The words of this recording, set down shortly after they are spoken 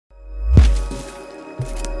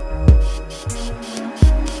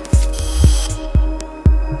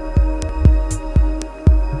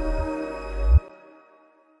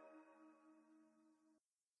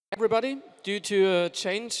everybody. Due to a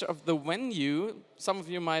change of the venue, some of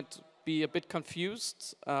you might be a bit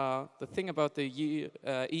confused. The thing about the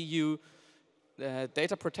EU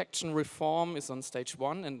data protection reform is on stage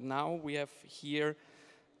 1, and now we have here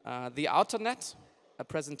the Outernet, a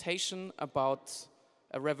presentation about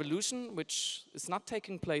a revolution which is not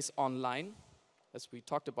taking place online, as we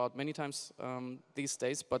talked about many times these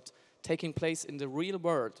days, but taking place in the real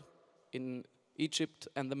world, in Egypt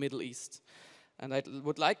and the Middle East. And I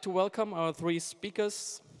would like to welcome our 3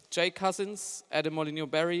 speakers, Jay Cousins, Adam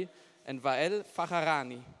Molyneux-Berry, and Wael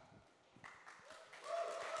Fakharani.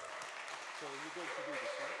 So you're going to do this,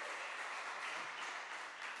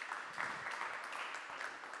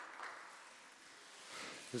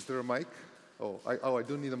 right? Is there a mic? Oh, I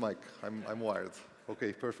don't need a mic. I'm wired.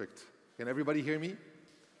 Okay, perfect. Can everybody hear me?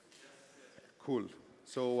 Cool.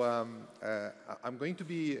 So I'm going to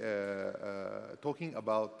be talking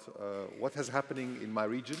about what is happening in my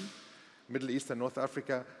region, Middle East and North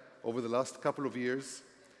Africa, over the last couple of years,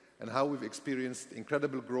 and how we've experienced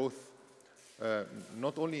incredible growth,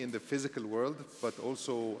 not only in the physical world, but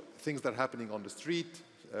also things that are happening on the street,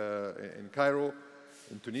 in Cairo,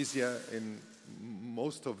 in Tunisia, in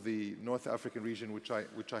most of the North African region, which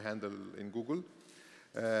I handle in Google.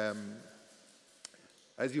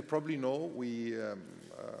 As you probably know,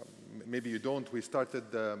 maybe you don't, we started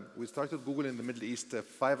Google in the Middle East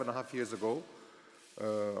 5.5 years ago,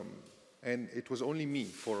 and it was only me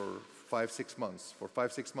for 5-6 months. For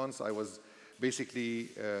 5-6 months, I was basically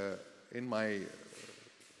in my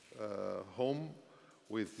home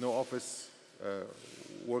with no office,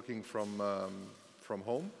 working from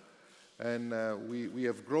home, and we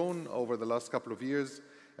have grown over the last couple of years,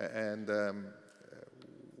 and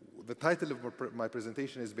the title of my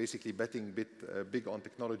presentation is basically betting big on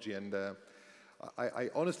technology, and I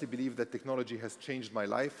honestly believe that technology has changed my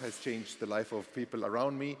life, has changed the life of people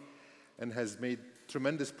around me, and has made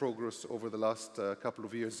tremendous progress over the last couple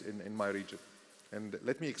of years in my region. And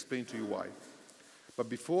let me explain to you why. But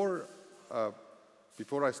before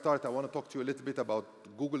I start, I want to talk to you a little bit about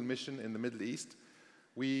Google mission in the Middle East.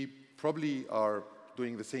 We probably are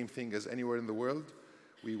doing the same thing as anywhere in the world.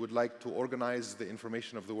 We would like to organize the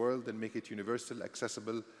information of the world and make it universal,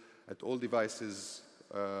 accessible at all devices,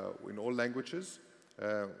 in all languages.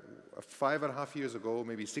 5.5 years ago,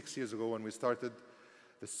 maybe 6 years ago when we started,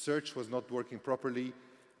 the search was not working properly,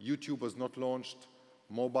 YouTube was not launched,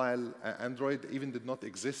 mobile, Android even did not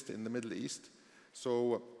exist in the Middle East.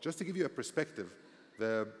 So just to give you a perspective,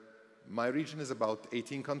 my region is about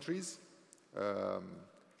 18 countries,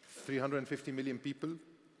 350 million people.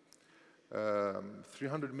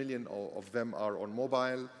 300 million of them are on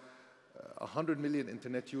mobile, 100 million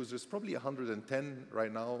internet users, probably 110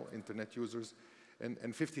 right now internet users,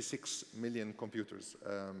 and 56 million computers.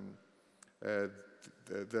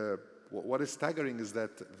 What is staggering is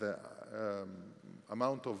that the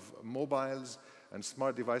amount of mobiles and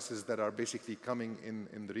smart devices that are basically coming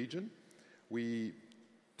in the region, we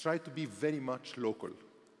try to be very much local.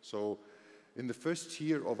 So in the first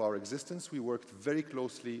year of our existence, we worked very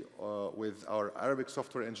closely with our Arabic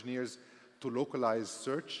software engineers to localize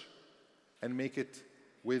search and make it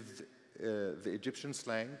with the Egyptian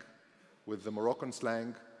slang, with the Moroccan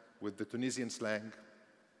slang, with the Tunisian slang.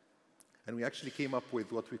 And we actually came up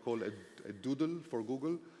with what we call a doodle for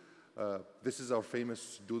Google. This is our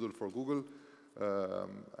famous doodle for Google.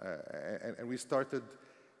 And we started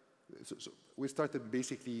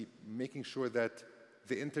basically making sure that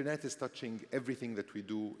the internet is touching everything that we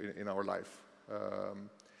do in our life.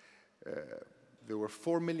 There were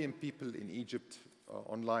 4 million people in Egypt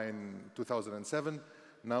online in 2007.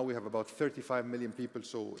 Now we have about 35 million people,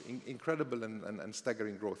 so incredible and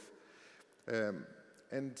staggering growth.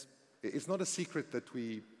 And it's not a secret that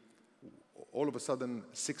all of a sudden,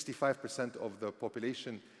 65% of the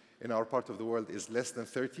population in our part of the world is less than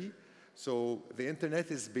 30. So the internet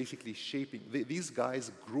is basically shaping. These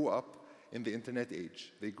guys grew up in the internet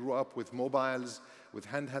age. They grew up with mobiles, with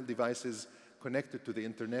handheld devices connected to the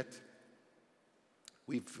internet.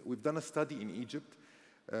 We've done a study in Egypt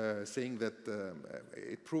saying that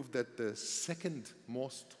it proved that the second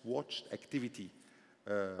most watched activity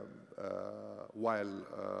the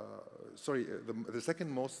second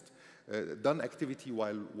most done activity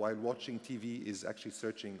while watching TV is actually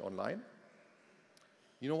searching online.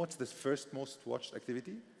 You know what's the first most watched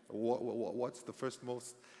activity? What's the first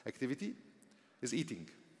most activity? Is eating.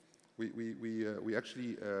 We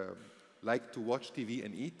actually like to watch TV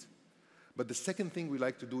and eat, but the second thing we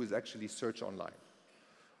like to do is actually search online.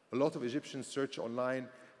 A lot of Egyptians search online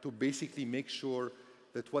to basically make sure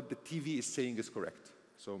that what the TV is saying is correct.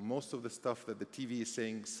 So most of the stuff that the TV is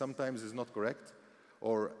saying sometimes is not correct,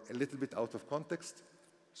 or a little bit out of context.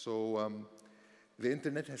 So the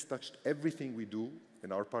internet has touched everything we do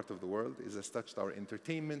in our part of the world. It has touched our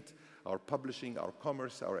entertainment, our publishing, our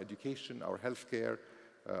commerce, our education, our healthcare,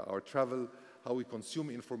 our travel, how we consume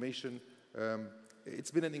information.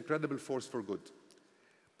 It's been an incredible force for good.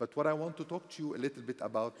 But what I want to talk to you a little bit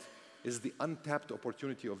about is the untapped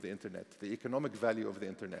opportunity of the internet, the economic value of the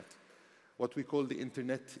internet, what we call the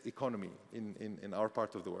internet economy in our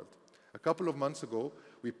part of the world. A couple of months ago,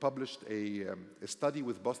 we published a study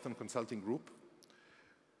with Boston Consulting Group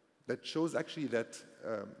that shows actually that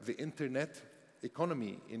the internet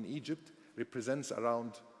economy in Egypt represents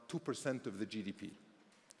around 2% of the GDP.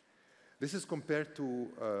 This is compared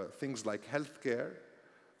to things like healthcare,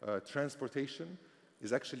 transportation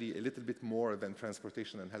is actually a little bit more than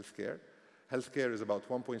transportation and healthcare. Healthcare is about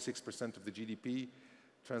 1.6% of the GDP,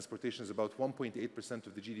 transportation is about 1.8%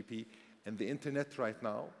 of the GDP, and the internet right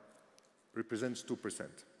now represents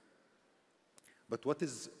 2%. But what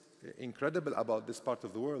is incredible about this part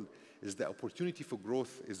of the world is the opportunity for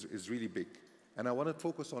growth is really big. And I want to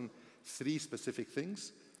focus on 3 specific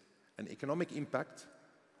things: an economic impact,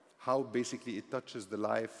 how basically it touches the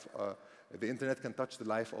life, the internet can touch the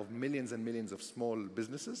life of millions and millions of small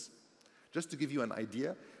businesses. Just to give you an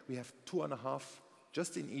idea, we have 2.5,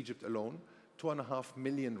 just in Egypt alone, 2.5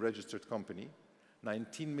 million registered company,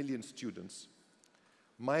 19 million students.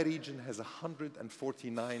 My region has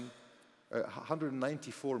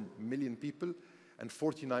 194 million people, and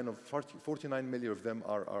 49 million of them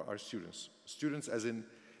are students. Students as in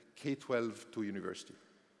K-12 to university.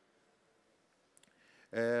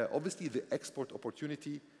 Obviously, the export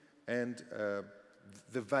opportunity and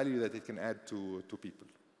the value that it can add to people.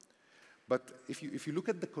 But if you look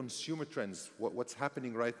at the consumer trends, what's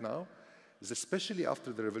happening right now is, especially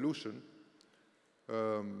after the revolution,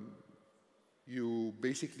 you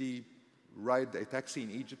basically ride a taxi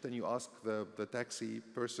in Egypt and you ask the taxi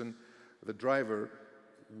person, the driver,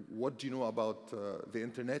 what do you know about the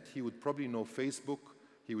internet? He would probably know Facebook,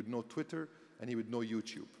 he would know Twitter, and he would know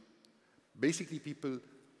YouTube. Basically, people,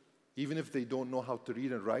 even if they don't know how to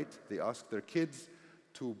read and write, they ask their kids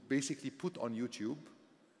to basically put on YouTube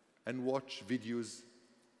and watch videos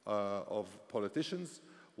of politicians,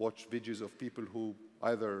 watch videos of people who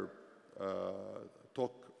either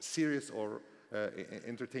talk serious or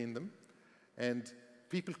entertain them. And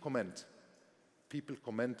people comment. People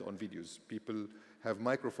comment on videos. People have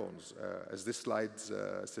microphones. As this slide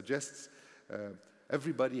suggests,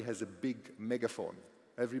 everybody has a big megaphone.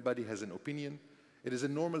 Everybody has an opinion. It is a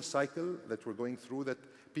normal cycle that we're going through, that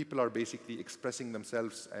people are basically expressing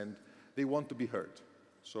themselves and they want to be heard.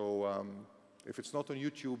 So if it's not on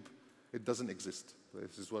YouTube, it doesn't exist.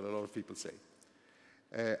 This is what a lot of people say.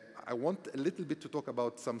 I want a little bit to talk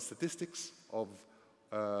about some statistics of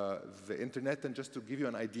the internet, and just to give you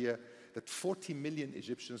an idea that 40 million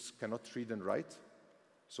Egyptians cannot read and write.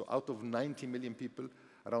 So out of 90 million people,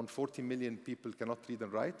 around 40 million people cannot read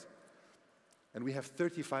and write. And we have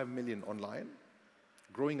 35 million online,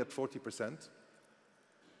 growing at 40%.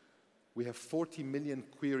 We have 40 million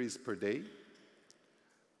queries per day.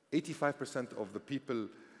 85% of the people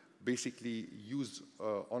basically use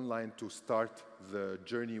online to start the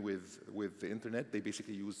journey with the internet. They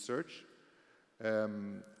basically use search.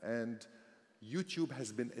 And YouTube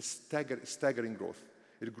has been a staggering growth.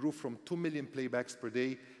 It grew from 2 million playbacks per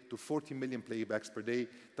day to 40 million playbacks per day,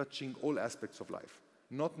 touching all aspects of life.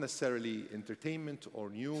 Not necessarily entertainment or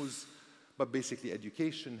news, but basically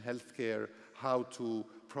education, healthcare, how-to,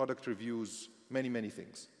 product reviews, many, many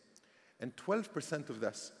things. And 12%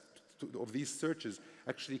 of these searches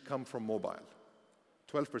actually come from mobile.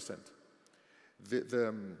 12%.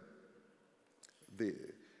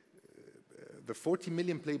 The 40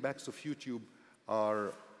 million playbacks of YouTube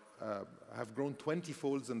have grown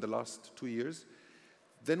 20-folds in the last 2 years.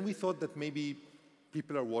 Then we thought that maybe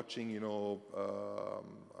people are watching, a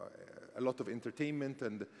lot of entertainment,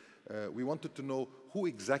 and we wanted to know who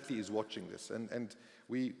exactly is watching this. And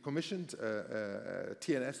we commissioned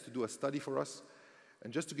TNS to do a study for us.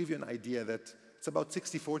 And just to give you an idea, that it's about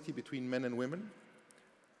 60-40 between men and women.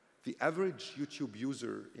 The average YouTube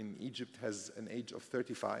user in Egypt has an age of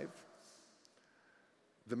 35.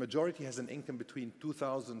 The majority has an income between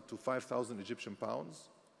 2,000 to 5,000 Egyptian pounds.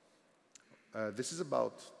 This is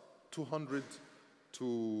about 200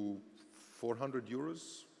 to 400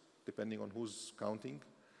 euros, depending on who's counting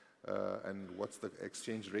and what's the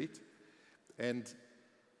exchange rate. And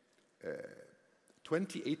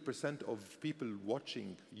 28% of people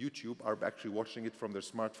watching YouTube are actually watching it from their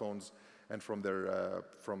smartphones and from their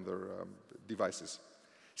devices.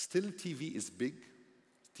 Still, TV is big.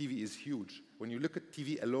 TV is huge. When you look at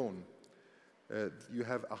TV alone, You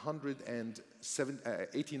have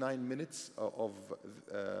 189 minutes of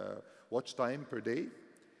watch time per day.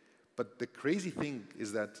 But the crazy thing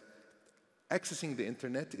is that accessing the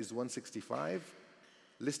internet is 165,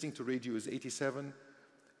 listening to radio is 87,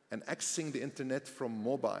 and accessing the internet from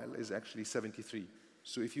mobile is actually 73.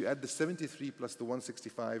 So if you add the 73 plus the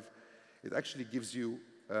 165, it actually gives you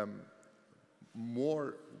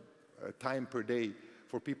more time per day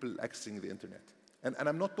for people accessing the internet. And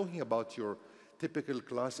I'm not talking about your typical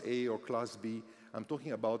class A or class B. I'm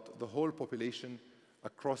talking about the whole population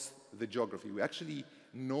across the geography. We actually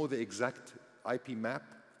know the exact IP map.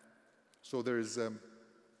 So there's a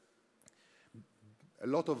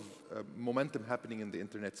lot of momentum happening in the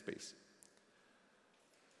internet space.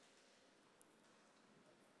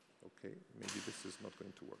 Okay, maybe this is not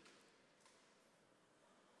going to work.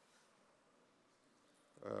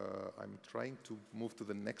 I'm trying to move to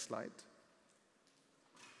the next slide.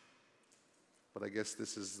 But I guess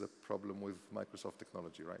this is the problem with Microsoft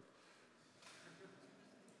technology, right?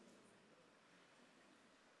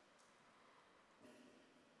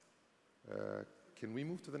 Can we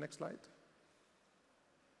move to the next slide?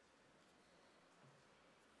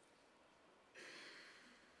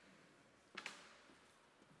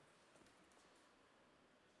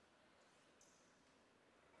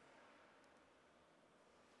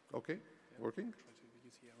 Okay, working? Try to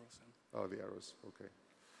use the arrows. Oh, the arrows, okay.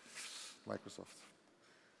 Microsoft.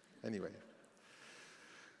 Anyway.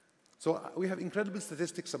 So we have incredible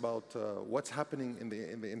statistics about what's happening in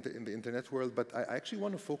the internet world, but I actually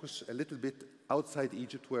want to focus a little bit outside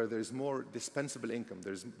Egypt where there's more dispensable income.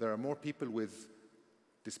 There are more people with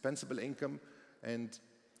dispensable income, and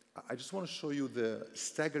I just want to show you the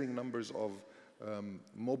staggering numbers of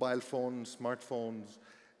mobile phones, smartphones,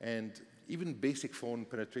 and even basic phone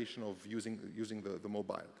penetration of using the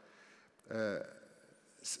mobile.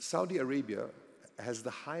 Saudi Arabia has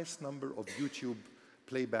the highest number of YouTube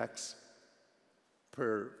playbacks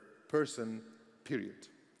per person, period.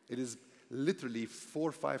 It is literally 4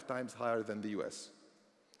 or 5 times higher than the US.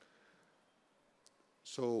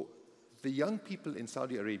 So the young people in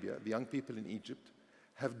Saudi Arabia, the young people in Egypt,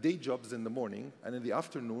 have day jobs in the morning, and in the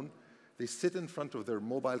afternoon, they sit in front of their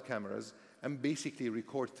mobile cameras and basically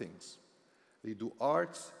record things. They do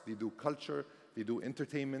arts, they do culture, they do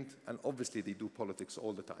entertainment, and obviously they do politics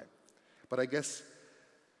all the time. But I guess,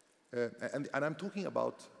 and I'm talking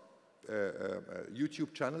about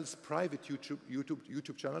YouTube channels, private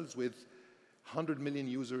YouTube channels with 100 million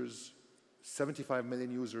users, 75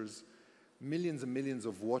 million users, millions and millions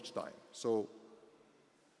of watch time. So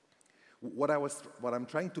what I'm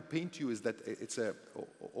trying to paint you is that it's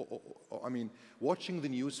I mean, watching the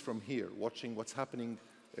news from here, watching what's happening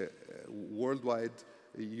worldwide,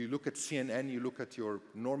 you look at CNN, you look at your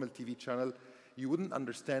normal TV channel, you wouldn't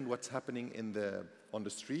understand what's happening on the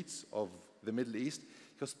streets of the Middle East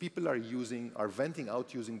because people are venting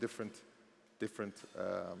out using different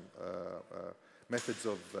methods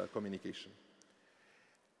of communication.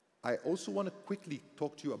 I also want to quickly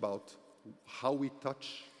talk to you about how we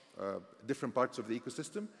touch different parts of the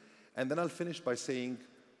ecosystem, and then I'll finish by saying,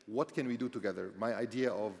 what can we do together? My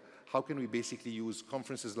idea of how can we basically use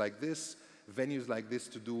conferences like this, venues like this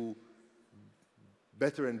to do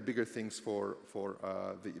better and bigger things for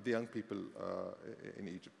the young people in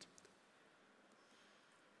Egypt.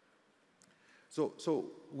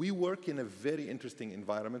 So we work in a very interesting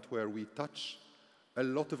environment where we touch a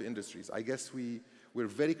lot of industries. I guess we're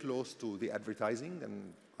very close to the advertising,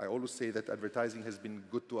 and I always say that advertising has been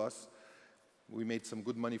good to us. We made some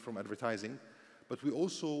good money from advertising. But we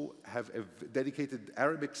also have a dedicated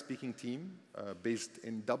Arabic-speaking team based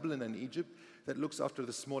in Dublin and Egypt that looks after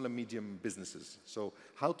the small and medium businesses. So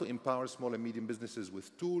how to empower small and medium businesses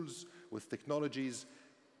with tools, with technologies,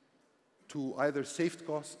 to either save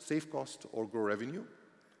cost or grow revenue.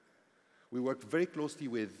 We work very closely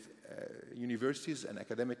with universities and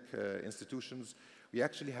academic institutions. We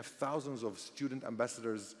actually have thousands of student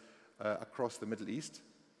ambassadors across the Middle East.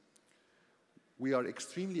 We are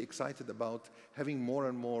extremely excited about having more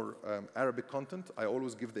and more Arabic content. I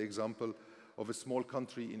always give the example of a small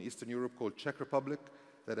country in Eastern Europe called Czech Republic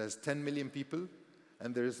that has 10 million people,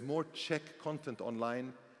 and there is more Czech content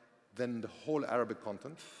online than the whole Arabic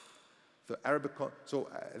content. The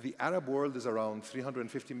Arab world is around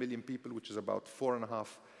 350 million people, which is about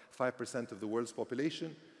 4.5–5% of the world's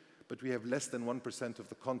population, but we have less than 1% of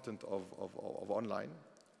the content of online.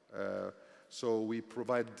 So we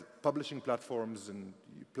provide publishing platforms and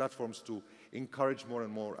platforms to encourage more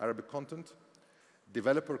and more Arabic content,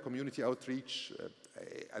 developer community outreach,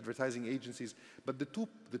 advertising agencies. But the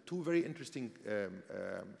two very interesting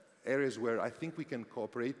areas where I think we can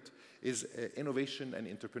cooperate is innovation and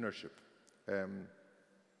entrepreneurship.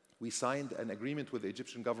 We signed an agreement with the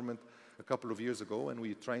Egyptian government a couple of years ago, and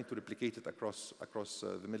we're trying to replicate it across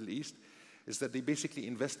the Middle East, is that they basically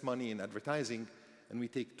invest money in advertising, and we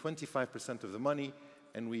take 25% of the money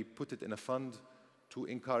and we put it in a fund to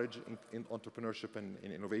encourage in entrepreneurship and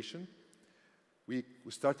in innovation. We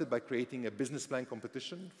started by creating a business plan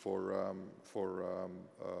competition for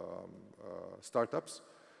startups.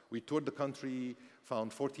 We toured the country,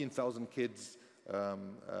 found 14,000 kids,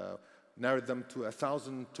 narrowed them to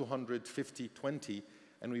 1,250, 20,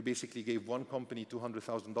 and we basically gave one company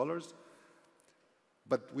 $200,000.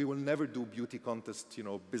 But we will never do beauty contest,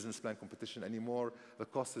 business plan competition anymore. The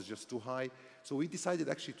cost is just too high. So we decided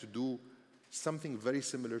actually to do something very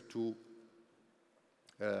similar to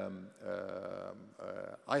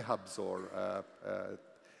iHubs or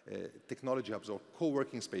technology hubs or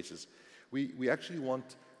co-working spaces. We actually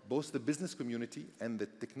want both the business community and the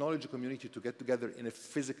technology community to get together in a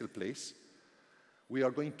physical place. We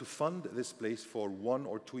are going to fund this place for 1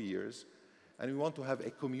 or 2 years, and we want to have a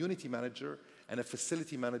community manager and a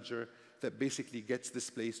facility manager that basically gets this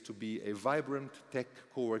place to be a vibrant tech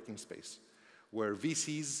co-working space where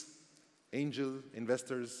VCs, angel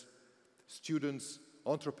investors, students,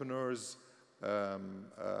 entrepreneurs,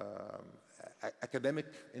 academic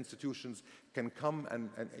institutions can come and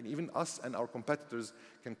even us and our competitors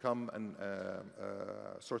can come and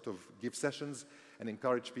sort of give sessions and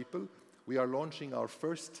encourage people. We are launching our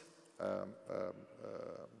first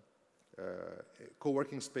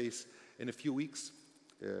co-working space in a few weeks.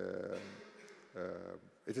 It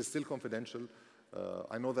is still confidential.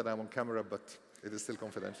 I know that I'm on camera, but it is still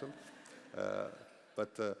confidential.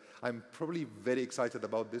 But I'm probably very excited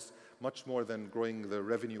about this, much more than growing the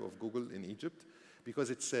revenue of Google in Egypt,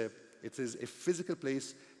 because it is a physical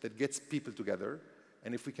place that gets people together.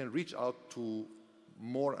 And if we can reach out to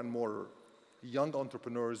more and more young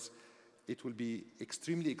entrepreneurs, it will be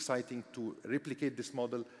extremely exciting to replicate this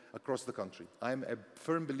model across the country. I'm a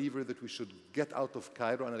firm believer that we should get out of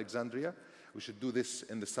Cairo and Alexandria. We should do this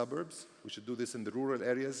in the suburbs. We should do this in the rural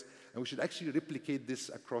areas. And we should actually replicate this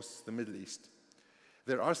across the Middle East.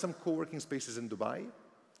 There are some co-working spaces in Dubai,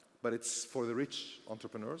 but it's for the rich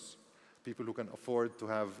entrepreneurs, people who can afford to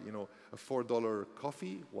have, a $4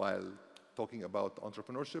 coffee while talking about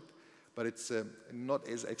entrepreneurship. But it's not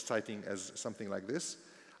as exciting as something like this.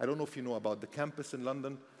 I don't know if you know about the campus in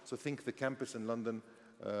London. So think the campus in London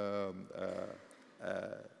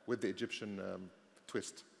with the Egyptian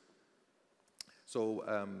twist. So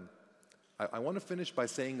I want to finish by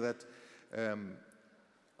saying that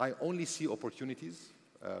I only see opportunities.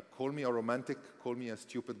 Call me a romantic, call me a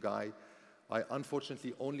stupid guy. I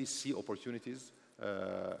unfortunately only see opportunities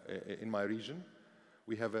in my region.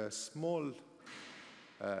 We have a small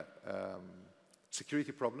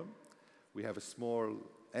security problem. We have a small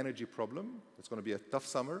energy problem. It's going to be a tough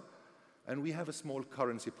summer. And we have a small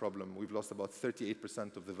currency problem. We've lost about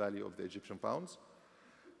 38% of the value of the Egyptian pounds.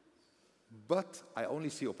 But I only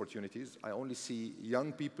see opportunities. I only see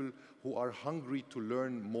young people who are hungry to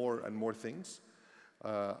learn more and more things.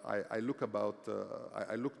 I look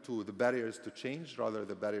to the barriers to change rather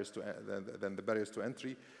than the barriers to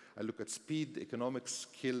entry. I look at speed, economics,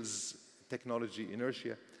 skills, technology,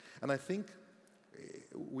 inertia. And I think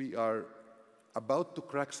we are about to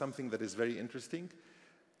crack something that is very interesting.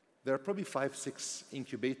 There are probably 5, 6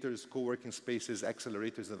 incubators, co-working spaces,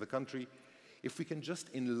 accelerators in the country. If we can just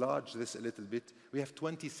enlarge this a little bit, we have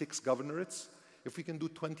 26 governorates. If we can do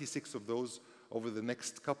 26 of those over the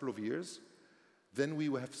next couple of years, then we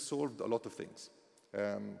will have solved a lot of things.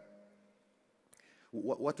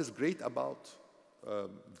 What is great about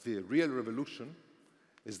the real revolution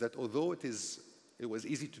is that although it was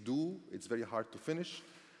easy to do, it's very hard to finish.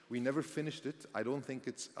 We never finished it. I don't think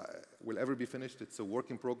it will ever be finished. It's a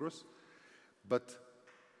work in progress. But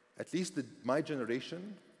at least my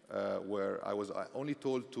generation, where I was only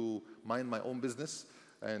told to mind my own business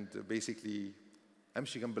and basically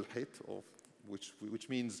amshi جنب الحيط, which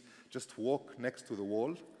means just walk next to the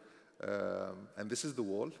wall. And this is the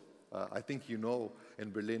wall. I think you know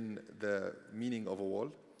in Berlin the meaning of a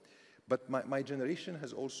wall. But my generation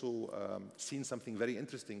has also seen something very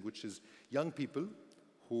interesting, which is young people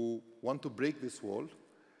who want to break this wall.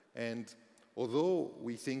 And although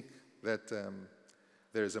we think that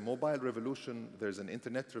there is a mobile revolution, there's an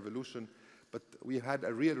internet revolution, but we had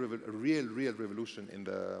a real revolution in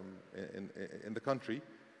the country.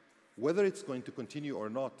 Whether it's going to continue or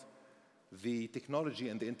not, the technology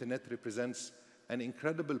and the internet represents an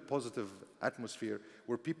incredible positive atmosphere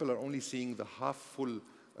where people are only seeing the half-full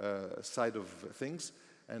side of things,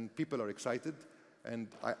 and people are excited. And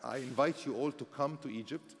I invite you all to come to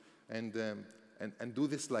Egypt and do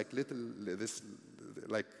this like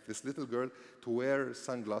this little girl, to wear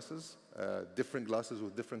sunglasses, different glasses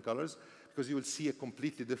with different colors, because you will see a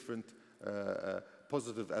completely different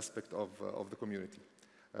positive aspect of the community.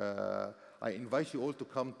 I invite you all to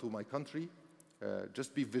come to my country.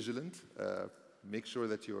 Just be vigilant. Make sure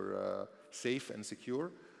that you're safe and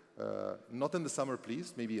secure. Not in the summer,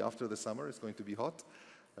 please. Maybe after the summer, it's going to be hot.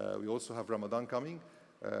 We also have Ramadan coming.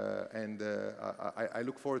 And I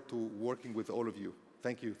look forward to working with all of you.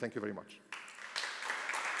 Thank you. Thank you very much.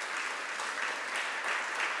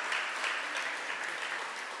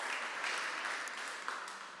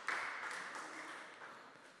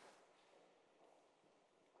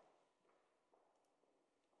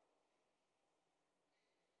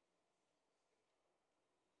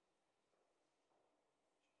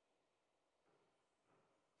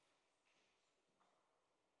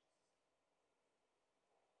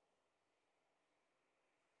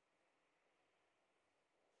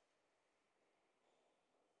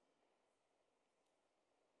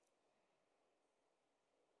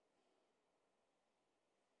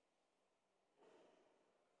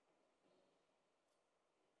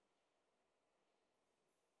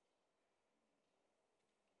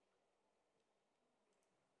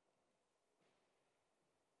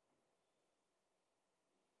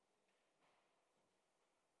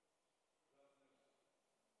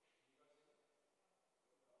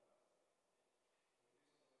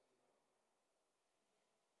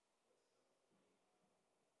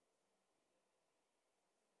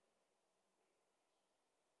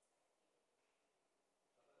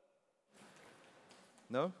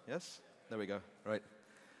 No? Yes? There we go. Right.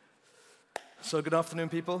 So good afternoon,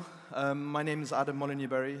 people. My name is Adam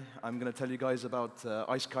Molyneux-Berry. I'm going to tell you guys about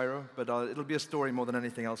ICE Cairo, but it'll be a story more than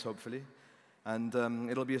anything else, hopefully. And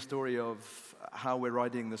it'll be a story of how we're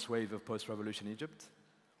riding this wave of post-revolution Egypt.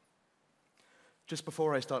 Just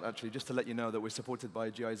before I start, actually, just to let you know that we're supported by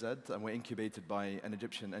GIZ, and we're incubated by an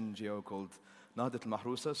Egyptian NGO called Nahdat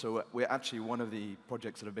al-Mahrousa. So we're actually one of the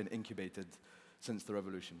projects that have been incubated since the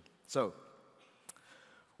revolution. So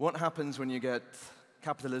what happens when you get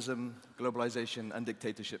capitalism, globalization, and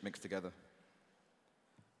dictatorship mixed together?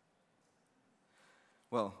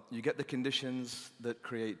 Well, you get the conditions that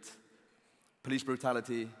create police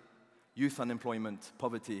brutality, youth unemployment,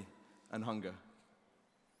 poverty, and hunger.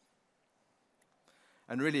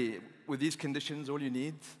 And really, with these conditions, all you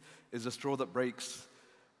need is a straw that breaks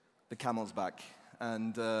the camel's back.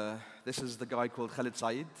 And this is the guy called Khalid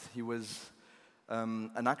Said. He was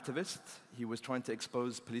an activist. He was trying to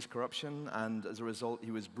expose police corruption, and as a result,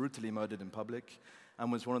 he was brutally murdered in public,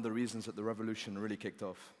 and was one of the reasons that the revolution really kicked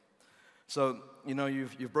off. So, you know,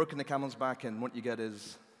 you've broken the camel's back, and what you get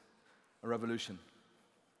is a revolution.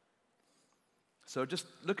 So just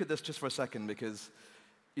look at this just for a second, because,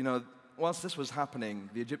 you know, whilst this was happening,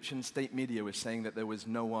 the Egyptian state media was saying that there was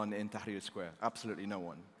no one in Tahrir Square, absolutely no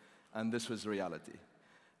one, and this was the reality.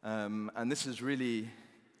 And this is really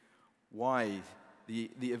why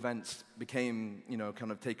the events became, you know,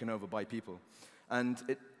 kind of taken over by people. And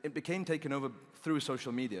it became taken over through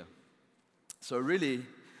social media. So really,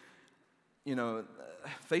 you know,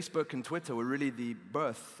 Facebook and Twitter were really the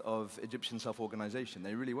birth of Egyptian self-organization.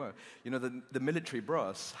 They really were. You know, the military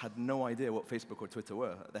brass had no idea what Facebook or Twitter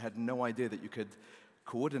were. They had no idea that you could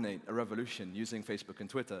coordinate a revolution using Facebook and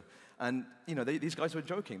Twitter. And, you know, these guys were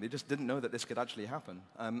joking. They just didn't know that this could actually happen.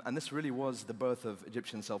 And this really was the birth of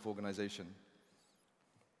Egyptian self-organization.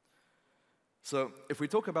 So if we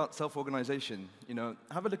talk about self-organization, you know,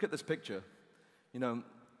 have a look at this picture. You know,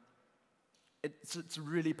 it's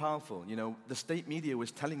really powerful. You know, the state media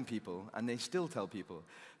was telling people, and they still tell people,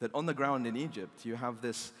 that on the ground in Egypt, you have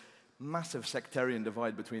this massive sectarian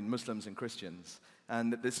divide between Muslims and Christians,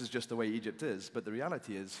 and that this is just the way Egypt is. But the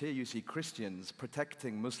reality is, here you see Christians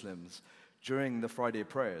protecting Muslims during the Friday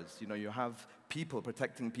prayers. You know, you have people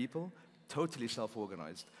protecting people, totally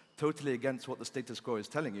self-organized, totally against what the status quo is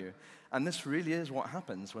telling you. And this really is what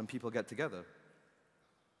happens when people get together.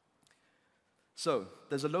 So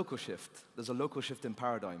there's a local shift. There's a local shift in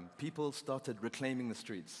paradigm. People started reclaiming the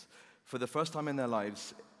streets. For the first time in their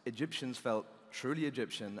lives, Egyptians felt truly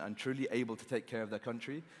Egyptian and truly able to take care of their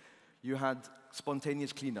country. You had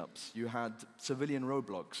spontaneous cleanups. You had civilian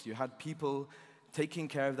roadblocks. You had people taking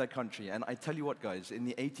care of their country. And I tell you what, guys, in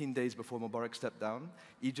the 18 days before Mubarak stepped down,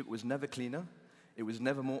 Egypt was never cleaner, it was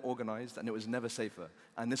never more organized, and it was never safer.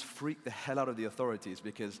 And this freaked the hell out of the authorities,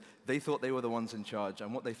 because they thought they were the ones in charge.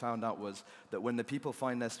 And what they found out was that when the people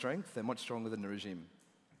find their strength, they're much stronger than the regime.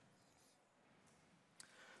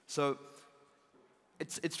 So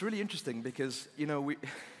it's really interesting, because, you know,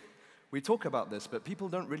 We talk about this, but people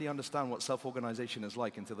don't really understand what self-organization is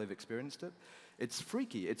like until they've experienced it. It's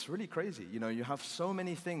freaky. It's really crazy. You know, you have so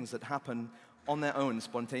many things that happen on their own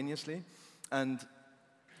spontaneously, and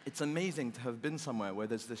it's amazing to have been somewhere where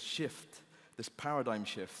there's this shift, this paradigm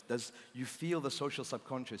shift. You feel the social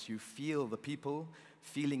subconscious. You feel the people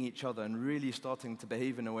feeling each other and really starting to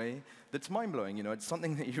behave in a way that's mind-blowing. You know, it's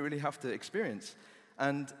something that you really have to experience.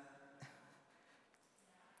 And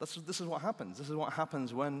this is what happens. This is what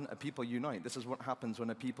happens when a people unite. This is what happens when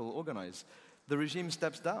a people organize. The regime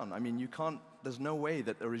steps down. I mean, there's no way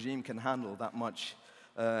that a regime can handle that much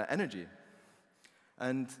energy.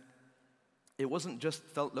 And it wasn't just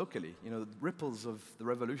felt locally. You know, the ripples of the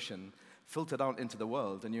revolution filtered out into the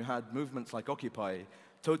world, and you had movements like Occupy,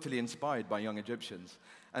 totally inspired by young Egyptians.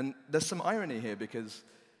 And there's some irony here because,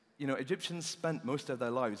 you know, Egyptians spent most of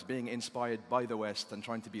their lives being inspired by the West and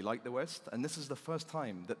trying to be like the West, and this is the first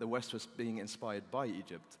time that the West was being inspired by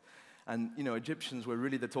Egypt. And, you know, Egyptians were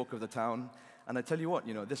really the talk of the town, and I tell you what,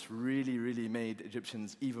 you know, this really, really made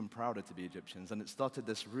Egyptians even prouder to be Egyptians, and it started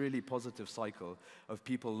this really positive cycle of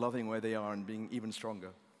people loving where they are and being even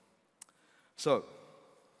stronger. So,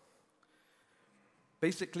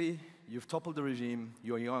 basically, you've toppled the regime,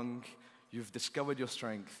 you're young, you've discovered your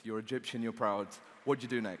strength, you're Egyptian, you're proud. What do you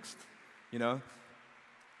do next? You know?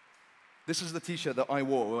 This is the T-shirt that I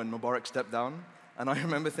wore when Mubarak stepped down, and I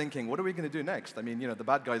remember thinking, what are we going to do next? I mean, you know, the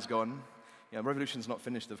bad guy's gone. You know, revolution's not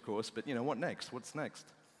finished, of course, but, you know, what next? What's next?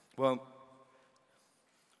 Well,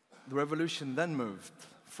 the revolution then moved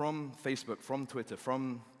from Facebook, from Twitter,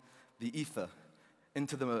 from the ether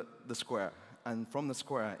into the square, and from the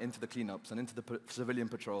square into the cleanups and into the civilian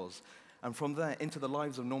patrols, and from there into the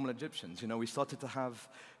lives of normal Egyptians. You know, we started to have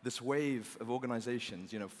this wave of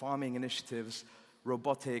organizations, you know, farming initiatives,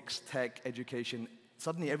 robotics, tech, education.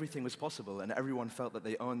 Suddenly everything was possible, and everyone felt that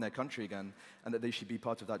they owned their country again and that they should be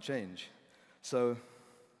part of that change. So,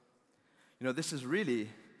 you know, this really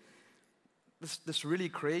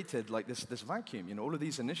created like this vacuum, you know, all of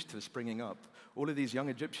these initiatives springing up, all of these young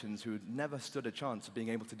Egyptians who never stood a chance of being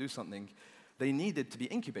able to do something, they needed to be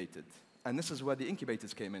incubated. And this is where the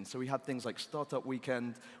incubators came in. So we had things like Startup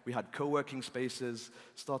Weekend, we had co-working spaces,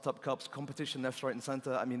 Startup Cups, competition left, right, and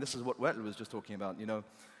center. I mean, this is what Wetley was just talking about, you know.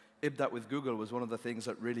 IBDAT with Google was one of the things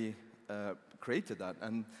that really created that.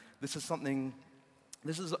 And this is something,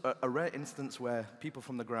 this is a rare instance where people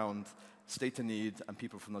from the ground state a need and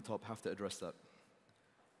people from the top have to address that.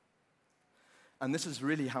 And this is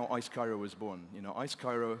really how ICE Cairo was born. You know, ICE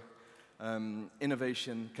Cairo,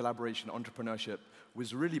 innovation, collaboration, entrepreneurship,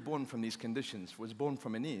 was really born from these conditions, was born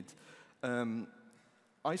from a need.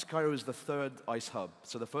 ICE Cairo is the third ICE hub.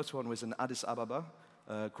 So the first one was in Addis Ababa,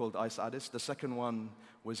 called ICE Addis. The second one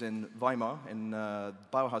was in Weimar, in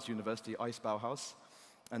Bauhaus University, ICE Bauhaus.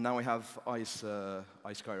 And now we have ICE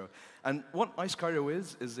Cairo. And what ICE Cairo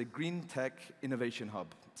is a green tech innovation hub.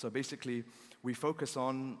 So basically, we focus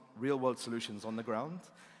on real-world solutions on the ground.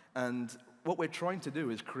 And what we're trying to do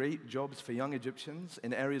is create jobs for young Egyptians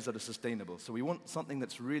in areas that are sustainable. So we want something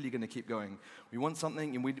that's really going to keep going. We want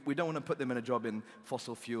something, and we don't want to put them in a job in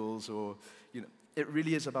fossil fuels or, you know, it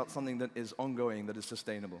really is about something that is ongoing, that is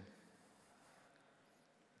sustainable.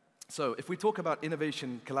 So if we talk about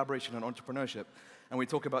innovation, collaboration, and entrepreneurship, and we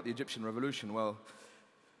talk about the Egyptian revolution, well,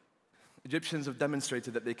 Egyptians have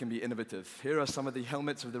demonstrated that they can be innovative. Here are some of the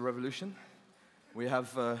helmets of the revolution. We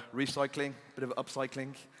have recycling, a bit of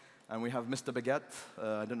upcycling, and we have Mr. Baguette.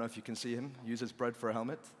 I don't know if you can see him, uses bread for a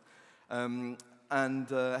helmet. And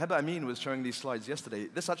Heba Amin was showing these slides yesterday.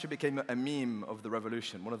 This actually became a meme of the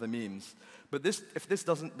revolution, one of the memes. But this, if this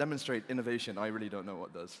doesn't demonstrate innovation, I really don't know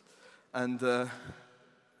what does. And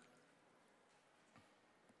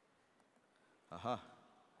aha,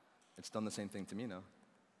 it's done the same thing to me now.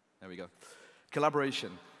 There we go.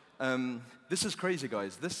 Collaboration. This is crazy,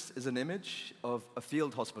 guys. This is an image of a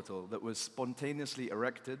field hospital that was spontaneously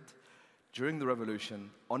erected during the revolution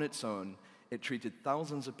on its own. It treated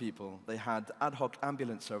thousands of people. They had ad hoc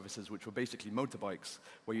ambulance services, which were basically motorbikes,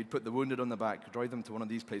 where you'd put the wounded on the back, drive them to one of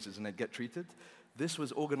these places, and they'd get treated. This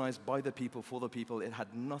was organized by the people, for the people. It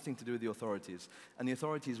had nothing to do with the authorities. And the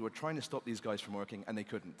authorities were trying to stop these guys from working, and they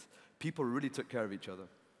couldn't. People really took care of each other.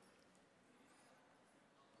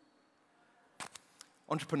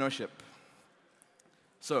 Entrepreneurship.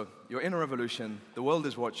 So, you're in a revolution, the world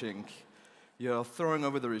is watching, you're throwing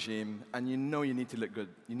over the regime, and you know you need to look good.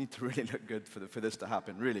 You need to really look good for this to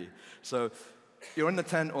happen, really. So, you're in the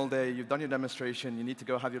tent all day, you've done your demonstration, you need to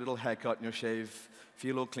go have your little haircut and your shave,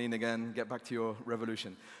 feel all clean again, get back to your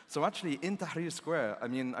revolution. So actually, in Tahrir Square, I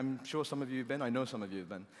mean, I'm sure some of you have been, I know some of you have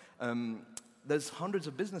been, there's hundreds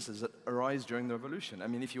of businesses that arise during the revolution. I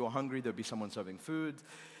mean, if you were hungry, there'd be someone serving food.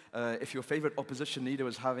 If your favorite opposition leader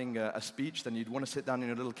was having a speech, then you'd want to sit down in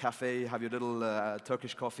your little cafe, have your little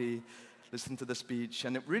Turkish coffee, listen to the speech.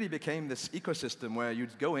 And it really became this ecosystem where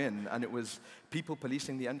you'd go in, and it was people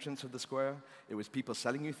policing the entrance of the square. It was people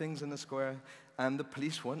selling you things in the square. And the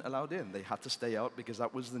police weren't allowed in. They had to stay out because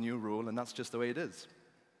that was the new rule, and that's just the way it is.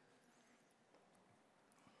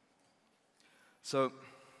 So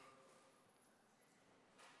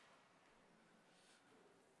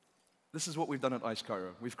this is what we've done at ICE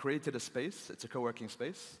Cairo. We've created a space. It's a co-working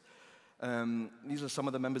space. These are some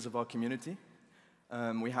of the members of our community.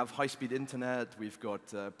 We have high-speed internet. We've got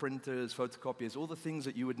printers, photocopiers, all the things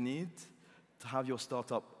that you would need to have your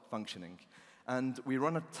startup functioning. And we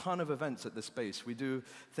run a ton of events at this space. We do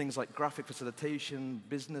things like graphic facilitation,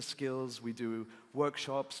 business skills. We do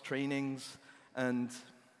workshops, trainings, and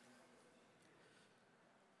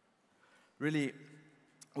really,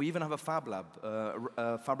 we even have a Fab Lab,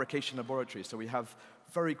 a fabrication laboratory. So we have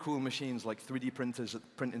very cool machines like 3D printers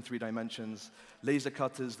that print in 3 dimensions, laser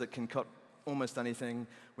cutters that can cut almost anything.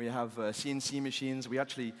 We have CNC machines. We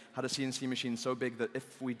actually had a CNC machine so big that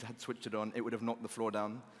if we had switched it on, it would have knocked the floor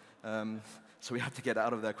down. So we had to get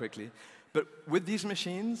out of there quickly. But with these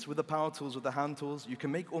machines, with the power tools, with the hand tools, you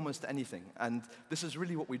can make almost anything. And this is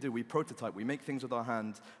really what we do. We prototype. We make things with our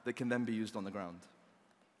hand that can then be used on the ground.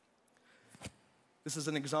 This is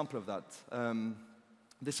an example of that.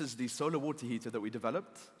 This is the solar water heater that we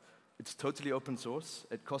developed. It's totally open source.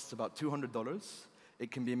 It costs about $200.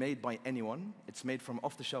 It can be made by anyone. It's made from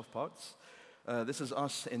off-the-shelf parts. This is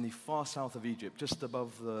us in the far south of Egypt, just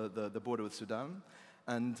above the border with Sudan.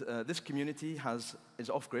 And this community is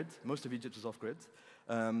off-grid. Most of Egypt is off-grid.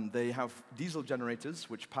 They have diesel generators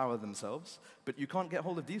which power themselves, but you can't get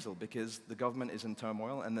hold of diesel because the government is in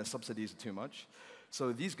turmoil and their subsidies are too much.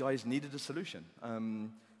 So these guys needed a solution,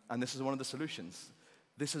 and this is one of the solutions.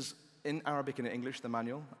 This is in Arabic and in English, the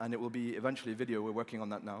manual, and it will be eventually a video. We're working on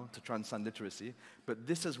that now to transcend literacy. But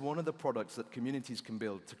this is one of the products that communities can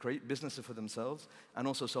build to create businesses for themselves and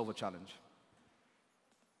also solve a challenge.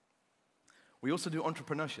 We also do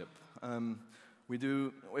entrepreneurship.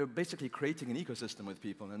 We're basically creating an ecosystem with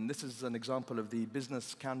people, and this is an example of the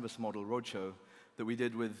business canvas model roadshow that we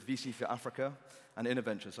did with VC for Africa and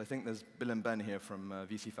Innoventures. I think there's Bill and Ben here from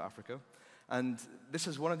VC for Africa. And this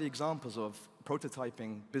is one of the examples of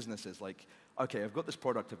prototyping businesses. Like, okay, I've got this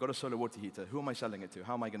product, I've got a solar water heater. Who am I selling it to?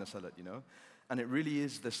 How am I going to sell it, you know? And it really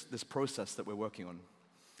is this process that we're working on.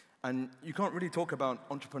 And you can't really talk about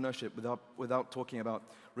entrepreneurship without talking about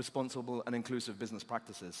responsible and inclusive business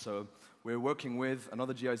practices. So we're working with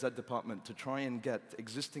another GIZ department to try and get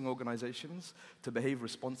existing organizations to behave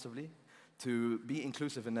responsibly, to be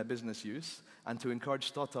inclusive in their business use, and to encourage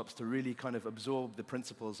startups to really kind of absorb the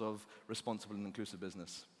principles of responsible and inclusive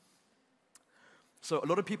business. So a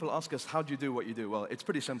lot of people ask us, how do you do what you do? Well, it's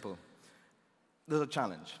pretty simple. There's a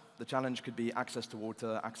challenge. The challenge could be access to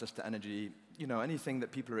water, access to energy, you know, anything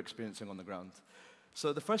that people are experiencing on the ground.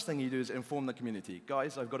 So the first thing you do is inform the community.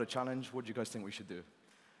 Guys, I've got a challenge. What do you guys think we should do?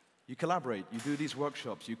 You collaborate. You do these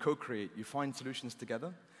workshops. You co-create. You find solutions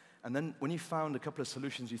together. And then when you found a couple of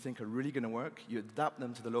solutions you think are really going to work, you adapt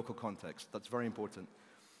them to the local context. That's very important.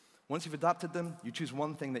 Once you've adapted them, you choose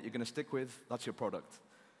one thing that you're going to stick with. That's your product.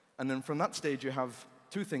 And then from that stage, you have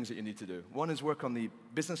 2 things that you need to do. One is work on the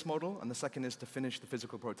business model, and the second is to finish the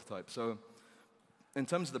physical prototype. So in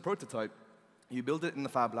terms of the prototype, you build it in the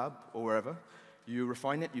Fab Lab or wherever. You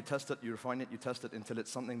refine it, you test it, you refine it, you test it until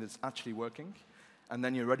it's something that's actually working. And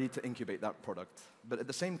then you're ready to incubate that product. But at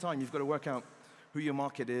the same time, you've got to work out who your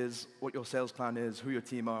market is, what your sales plan is, who your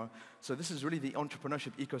team are. So this is really the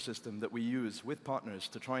entrepreneurship ecosystem that we use with partners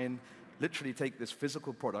to try and literally take this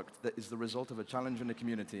physical product that is the result of a challenge in the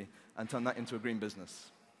community and turn that into a green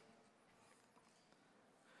business.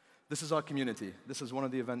 This is our community. This is one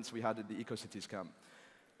of the events we had at the EcoCities camp.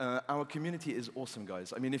 Our community is awesome,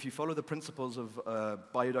 guys. I mean, if you follow the principles of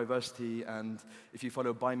biodiversity and if you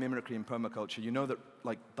follow biomimicry and permaculture, you know that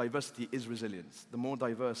like diversity is resilience. The more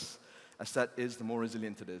diverse a set is, the more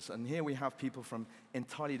resilient it is. And here we have people from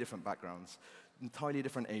entirely different backgrounds, entirely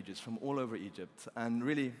different ages, from all over Egypt. And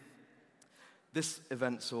really, this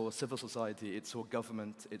event saw civil society, it saw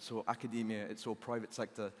government, it saw academia, it saw private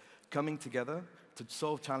sector coming together to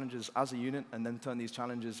solve challenges as a unit and then turn these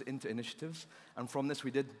challenges into initiatives. And from this,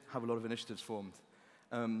 we did have a lot of initiatives formed.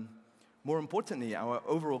 More importantly, our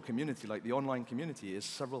overall community, like the online community, is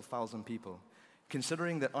several thousand people.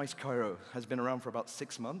 Considering that ICE Cairo has been around for about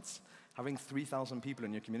 6 months, having 3,000 people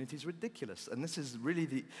in your community is ridiculous. And this is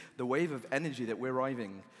really the wave of energy that we're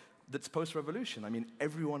riding that's post-revolution. I mean,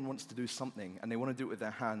 everyone wants to do something, and they want to do it with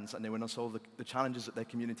their hands, and they want to solve the challenges that their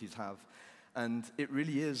communities have. And it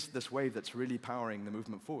really is this wave that's really powering the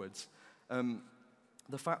movement forwards.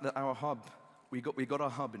 The fact that our hub, we got our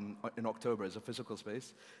hub in October as a physical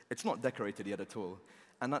space, it's not decorated yet at all.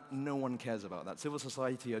 And no one cares about that. Civil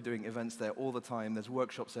society are doing events there all the time. There's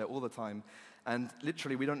workshops there all the time. And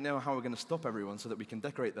literally, we don't know how we're going to stop everyone so that we can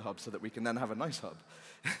decorate the hub so that we can then have a nice hub.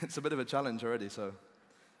 It's a bit of a challenge already. So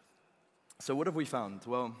what have we found?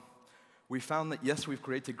 Well, we found that, yes, we've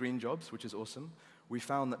created green jobs, which is awesome. We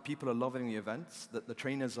found that people are loving the events, that the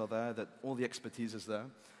trainers are there, that all the expertise is there.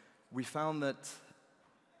 We found that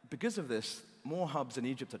because of this, more hubs in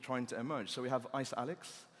Egypt are trying to emerge. So we have ICE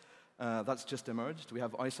Alex. That's just emerged. We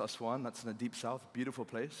have ICE Aswan, that's in the deep south, beautiful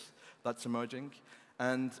place, that's emerging.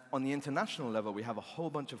 And on the international level, we have a whole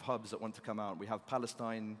bunch of hubs that want to come out. We have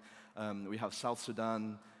Palestine, we have South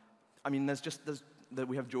Sudan. I mean,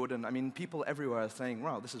 we have Jordan. I mean, people everywhere are saying,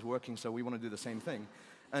 wow, this is working, so we want to do the same thing.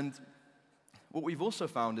 And what we've also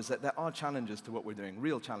found is that there are challenges to what we're doing,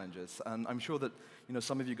 real challenges. And I'm sure that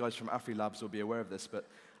some of you guys from Fab Labs will be aware of this, but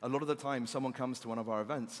a lot of the time, someone comes to one of our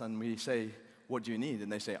events, and we say, what do you need? And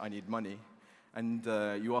they say, I need money. And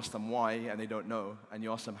you ask them why, and they don't know. And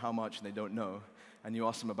you ask them how much, and they don't know. And you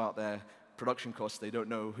ask them about their production costs, they don't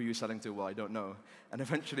know. Who you're selling to, well, I don't know. And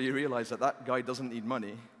eventually you realize that that guy doesn't need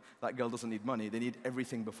money. That girl doesn't need money. They need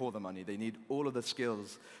everything before the money. They need all of the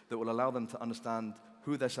skills that will allow them to understand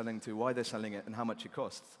who they're selling to, why they're selling it, and how much it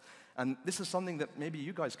costs. And this is something that maybe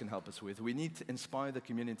you guys can help us with. We need to inspire the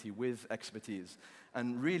community with expertise.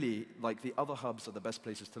 And really, like, the other hubs are the best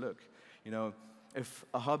places to look. If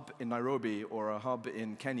a hub in Nairobi or a hub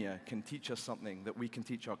in Kenya can teach us something that we can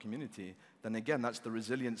teach our community, then again, that's the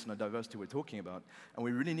resilience and the diversity we're talking about. And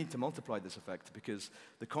we really need to multiply this effect, because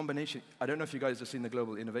the combination, I don't know if you guys have seen the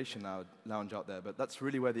Global Innovation Lounge out there, but that's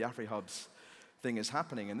really where the AfriHubs thing is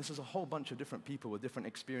happening. And this is a whole bunch of different people with different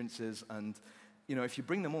experiences. And if you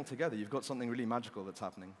bring them all together, you've got something really magical that's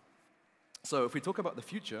happening. So if we talk about the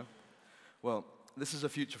future, well, this is a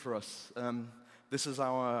future for us. This is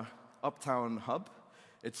our Uptown hub.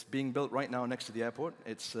 It's being built right now next to the airport.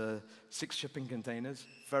 It's 6 shipping containers,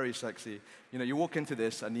 very sexy. You walk into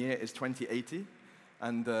this, and the year is 2080.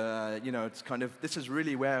 And, it's kind of, this is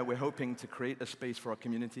really where we're hoping to create a space for our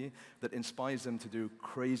community that inspires them to do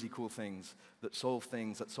crazy cool things, that solve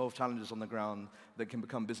challenges on the ground, that can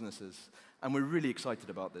become businesses. And we're really excited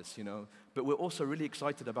about this, But we're also really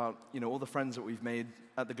excited about, all the friends that we've made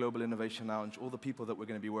at the Global Innovation Lounge, all the people that we're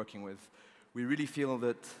going to be working with. We really feel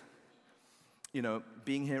that,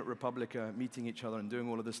 being here at Republica, meeting each other, and doing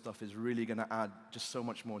all of this stuff is really going to add just so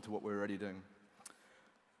much more to what we're already doing.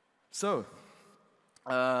 So,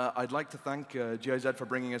 I'd like to thank GIZ for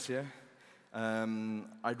bringing us here.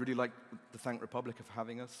 I'd really like to thank Republica for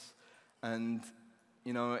having us. And,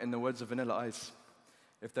 in the words of Vanilla Ice,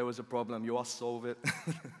 if there was a problem, you ask, solve it.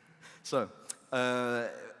 So,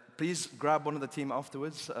 please grab one of the team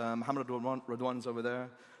afterwards. Hamad Radwan's over there.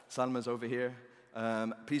 Salma's over here.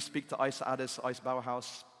 Please speak to ICE Addis, ICE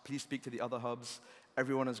Bauhaus. Please speak to the other hubs.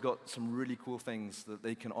 Everyone has got some really cool things that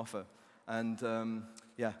they can offer. And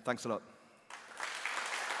yeah, thanks a lot.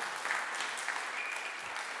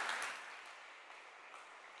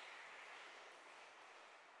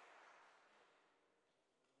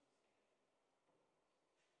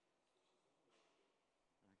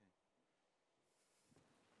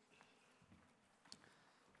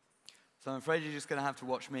 So I'm afraid you're just going to have to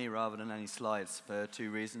watch me rather than any slides for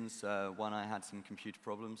 2 reasons. One, I had some computer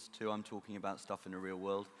problems. 2, I'm talking about stuff in the real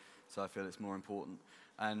world, so I feel it's more important.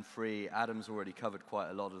 And 3, Adam's already covered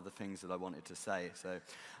quite a lot of the things that I wanted to say, so,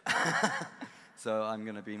 so I'm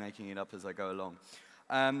going to be making it up as I go along.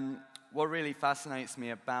 What really fascinates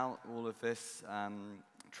me about all of this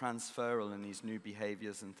transferal and these new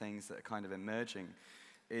behaviors and things that are kind of emerging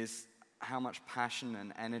is how much passion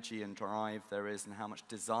and energy and drive there is, and how much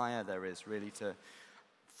desire there is really to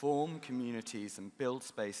form communities and build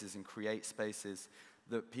spaces and create spaces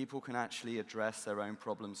that people can actually address their own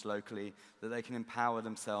problems locally, that they can empower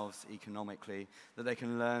themselves economically, that they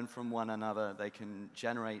can learn from one another, they can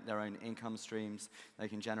generate their own income streams, they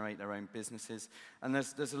can generate their own businesses. And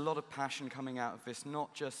there's a lot of passion coming out of this,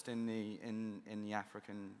 not just in the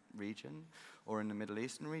African region or in the Middle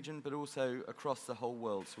Eastern region, but also across the whole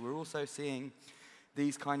world. So we're also seeing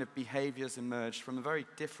these kind of behaviors emerge from a very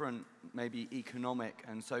different, maybe economic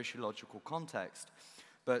and sociological context,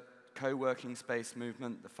 but co-working space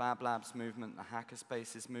movement, the Fab Labs movement, the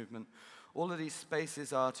Hackerspaces movement, all of these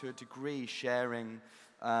spaces are to a degree sharing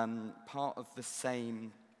part of the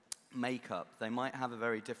same makeup. They might have a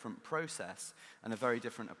very different process and a very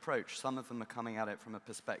different approach. Some of them are coming at it from a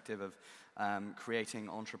perspective of creating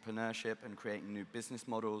entrepreneurship and creating new business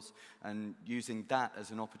models and using that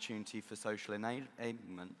as an opportunity for social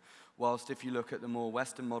enablement. Whilst if you look at the more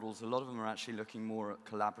Western models, a lot of them are actually looking more at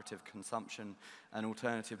collaborative consumption and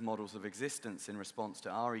alternative models of existence in response to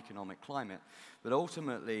our economic climate. But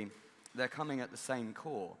ultimately, they're coming at the same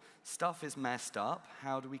core. Stuff is messed up.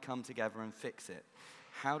 How do we come together and fix it?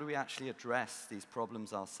 How do we actually address these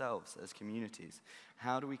problems ourselves as communities?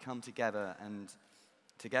 How do we come together and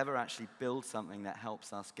together actually build something that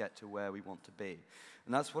helps us get to where we want to be?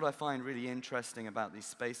 And that's what I find really interesting about these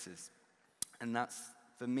spaces. And that's,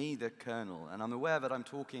 for me, the kernel. And I'm aware that I'm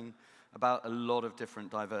talking about a lot of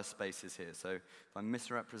different diverse spaces here. So if I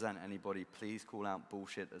misrepresent anybody, please call out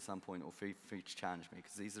bullshit at some point or feel free to challenge me,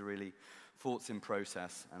 because these are really thoughts in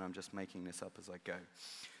process, and I'm just making this up as I go.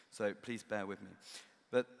 So please bear with me.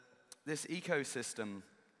 But this ecosystem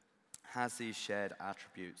has these shared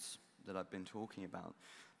attributes that I've been talking about,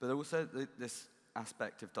 but also this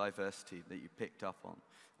aspect of diversity that you picked up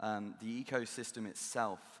on. The ecosystem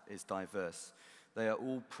itself is diverse. They are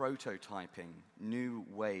all prototyping new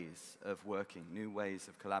ways of working, new ways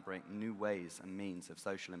of collaborating, new ways and means of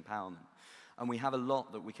social empowerment. And we have a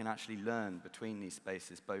lot that we can actually learn between these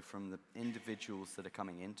spaces, both from the individuals that are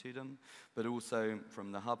coming into them, but also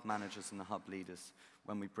from the hub managers and the hub leaders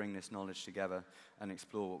when we bring this knowledge together and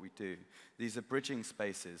explore what we do. These are bridging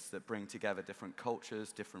spaces that bring together different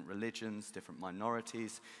cultures, different religions, different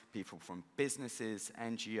minorities, people from businesses,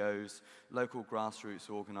 NGOs, local grassroots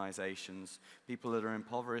organizations, people that are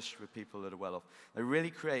impoverished with people that are well off. They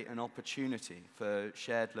really create an opportunity for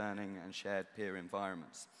shared learning and shared peer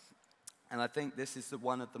environments. And I think this is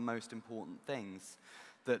one of the most important things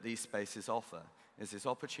that these spaces offer, is this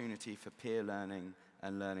opportunity for peer learning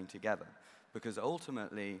and learning together. Because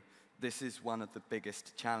ultimately, this is one of the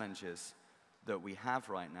biggest challenges that we have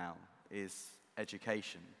right now, is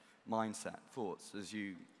education, mindset, thoughts. As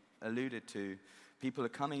you alluded to, people are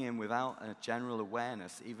coming in without a general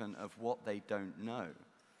awareness even of what they don't know.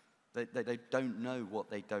 They don't know what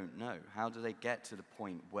they don't know. How do they get to the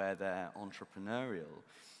point where they're entrepreneurial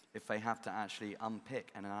if they have to actually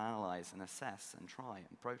unpick and analyze and assess and try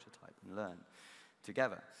and prototype and learn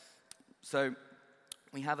together? So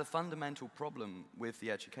we have a fundamental problem with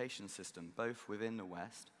the education system, both within the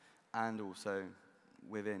West and also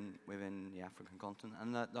within the African continent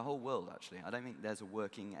and the whole world, actually. I don't think there's a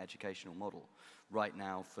working educational model right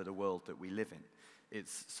now for the world that we live in.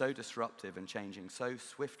 It's so disruptive and changing so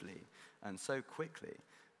swiftly and so quickly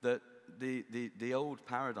that the old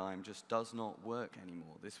paradigm just does not work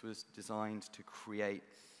anymore. This was designed to create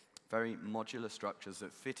very modular structures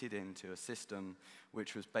that fitted into a system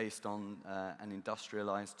which was based on an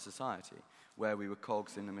industrialized society, where we were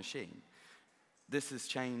cogs in the machine. This has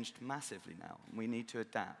changed massively now. We need to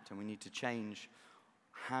adapt, and we need to change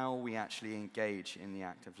how we actually engage in the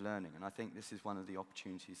act of learning. And I think this is one of the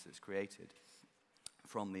opportunities that's created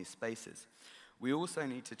from these spaces. We also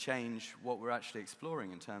need to change what we're actually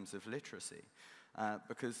exploring in terms of literacy.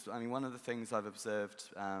 Because, I mean, one of the things I've observed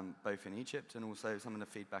both in Egypt and also some of the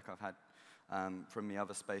feedback I've had from the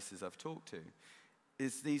other spaces I've talked to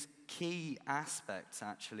is these key aspects,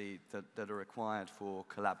 actually, that are required for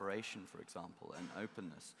collaboration, for example, and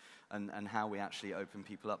openness, and how we actually open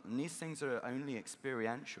people up. And these things are only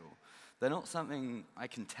experiential. They're not something I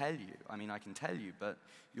can tell you. I mean, I can tell you, but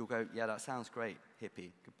you'll go, yeah, that sounds great, hippie,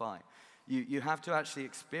 goodbye. You have to actually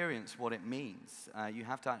experience what it means. You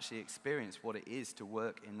have to actually experience what it is to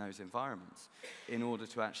work in those environments in order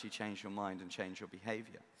to actually change your mind and change your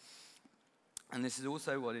behavior. And this is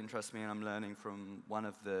also what interests me, and I'm learning from one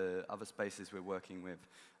of the other spaces we're working with,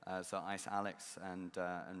 so Ice Alex and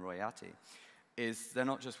Royati, is they're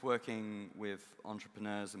not just working with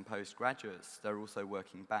entrepreneurs and postgraduates, they're also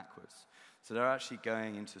working backwards. So they're actually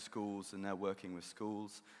going into schools and they're working with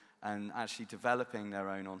schools and actually developing their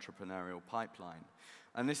own entrepreneurial pipeline.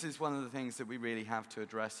 And this is one of the things that we really have to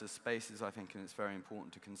address as spaces, I think, and it's very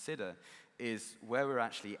important to consider, is where we're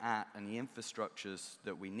actually at and the infrastructures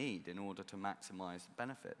that we need in order to maximize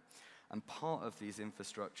benefit. And part of these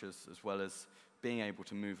infrastructures, as well as being able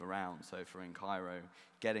to move around, so for in Cairo,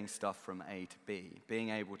 getting stuff from A to B, being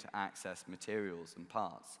able to access materials and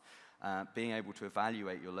parts, being able to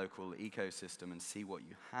evaluate your local ecosystem and see what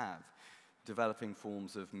you have, developing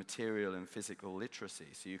forms of material and physical literacy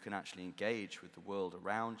so you can actually engage with the world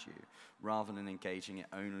around you rather than engaging it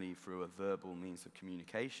only through a verbal means of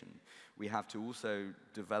communication. We have to also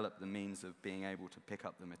develop the means of being able to pick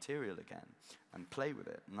up the material again and play with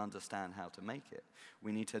it and understand how to make it.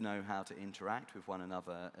 We need to know how to interact with one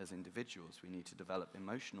another as individuals. We need to develop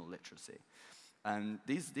emotional literacy. And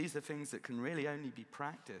these are things that can really only be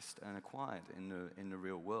practiced and acquired in the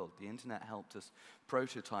real world. The internet helped us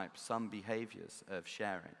prototype some behaviors of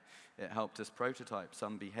sharing. It helped us prototype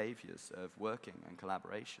some behaviors of working and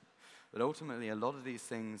collaboration. But ultimately, a lot of these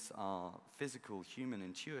things are physical, human,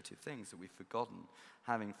 intuitive things that we've forgotten,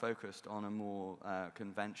 having focused on a more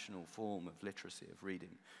conventional form of literacy, of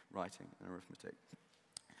reading, writing, and arithmetic.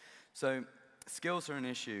 So skills are an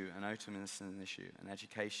issue, and openness is an issue, and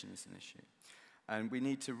education is an issue. And we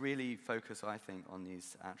need to really focus, I think, on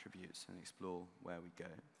these attributes and explore where we go.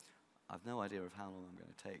 I've no idea of how long I'm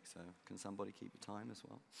going to take, so can somebody keep the time as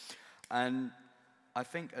well? And I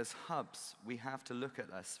think as hubs, we have to look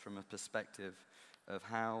at this from a perspective of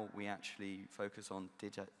how we actually focus on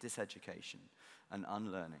diseducation and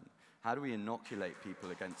unlearning. How do we inoculate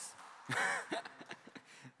people against...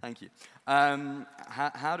 Thank you.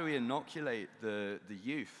 How do we inoculate the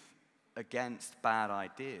youth against bad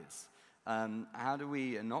ideas? How do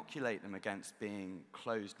we inoculate them against being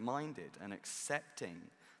closed-minded and accepting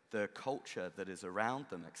the culture that is around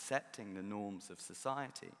them, accepting the norms of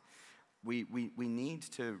society? We need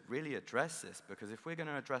to really address this, because if we're going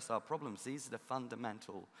to address our problems, these are the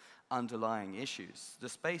fundamental underlying issues. The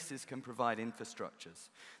spaces can provide infrastructures.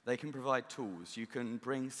 They can provide tools. You can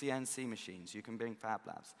bring CNC machines. You can bring Fab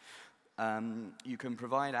Labs. You can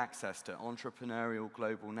provide access to entrepreneurial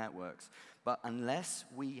global networks. But unless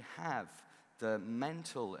we have the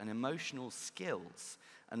mental and emotional skills,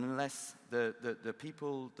 and unless the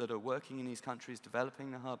people that are working in these countries,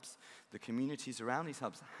 developing the hubs, the communities around these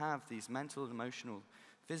hubs, have these mental, emotional,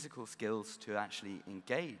 physical skills to actually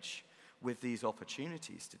engage with these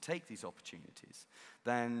opportunities, to take these opportunities,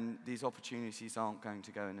 then these opportunities aren't going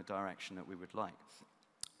to go in the direction that we would like.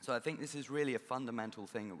 So I think this is really a fundamental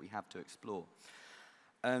thing that we have to explore.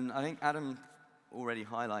 And I think Adam already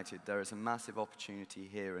highlighted there is a massive opportunity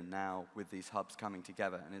here and now with these hubs coming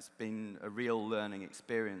together, and it's been a real learning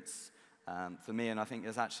experience for me, and I think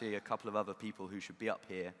there's actually a couple of other people who should be up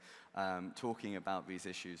here talking about these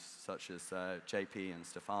issues, such as JP and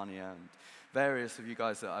Stefania and various of you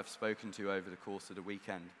guys that I've spoken to over the course of the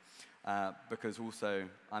weekend, because also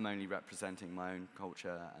I'm only representing my own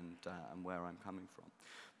culture and where I'm coming from.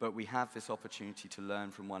 But we have this opportunity to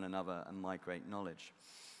learn from one another and migrate knowledge.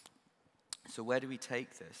 So where do we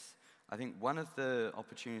take this? I think one of the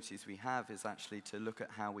opportunities we have is actually to look at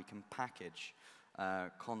how we can package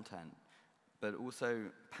content, but also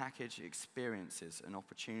package experiences and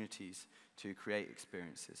opportunities to create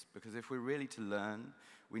experiences. Because if we're really to learn,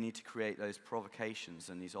 we need to create those provocations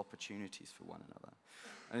and these opportunities for one another.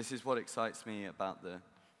 And this is what excites me about the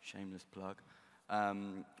shameless plug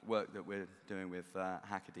work that we're doing with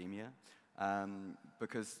Hackademia,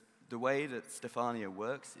 because the way that Stefania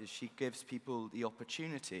works is she gives people the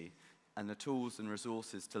opportunity and the tools and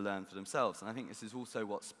resources to learn for themselves. And I think this is also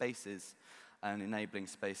what spaces and enabling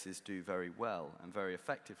spaces do very well and very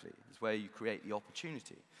effectively. It's where you create the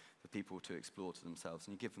opportunity for people to explore to themselves,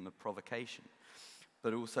 and you give them a provocation,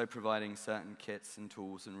 but also providing certain kits and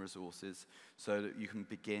tools and resources so that you can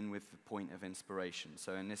begin with the point of inspiration.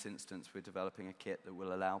 So in this instance, we're developing a kit that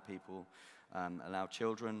will allow people, allow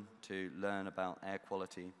children to learn about air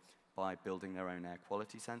quality by building their own air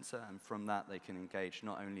quality sensor, and from that they can engage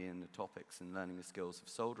not only in the topics and learning the skills of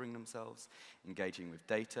soldering themselves, engaging with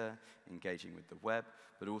data, engaging with the web,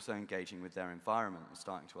 but also engaging with their environment and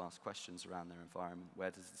starting to ask questions around their environment.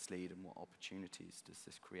 Where does this lead and what opportunities does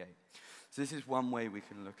this create? So this is one way we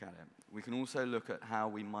can look at it. We can also look at how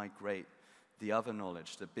we migrate the other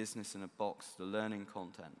knowledge, the business in a box, the learning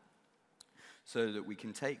content, so that we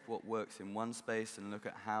can take what works in one space and look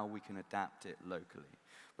at how we can adapt it locally.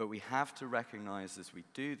 But we have to recognize as we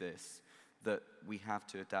do this that we have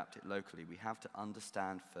to adapt it locally. We have to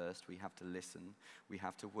understand first, we have to listen, we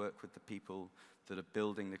have to work with the people that are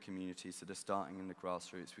building the communities, that are starting in the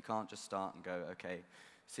grassroots. We can't just start and go, okay,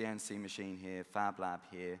 CNC machine here, Fab Lab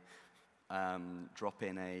here, drop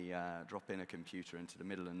in a computer into the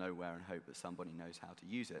middle of nowhere and hope that somebody knows how to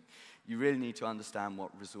use it. You really need to understand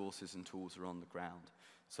what resources and tools are on the ground.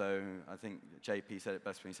 So I think JP said it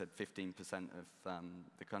best when he said 15% of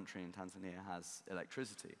the country in Tanzania has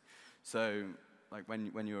electricity. So like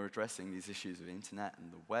when you're addressing these issues of internet and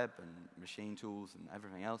the web and machine tools and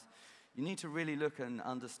everything else, you need to really look and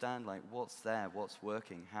understand like what's there, what's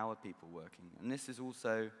working, how are people working. And this is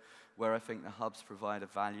also where I think the hubs provide a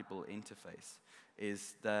valuable interface,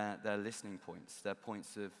 is their listening points, their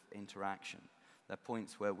points of interaction. They're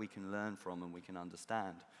points where we can learn from and we can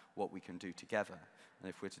understand what we can do together. And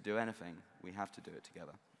if we're to do anything, we have to do it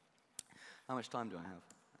together. How much time do I have?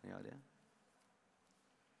 Any idea?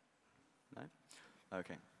 No?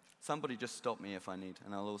 Okay. Somebody just stop me if I need,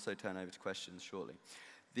 and I'll also turn over to questions shortly.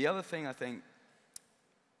 The other thing I think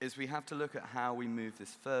is we have to look at how we move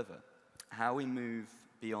this further, how we move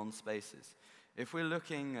beyond spaces. If we're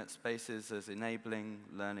looking at spaces as enabling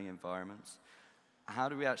learning environments, how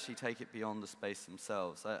do we actually take it beyond the space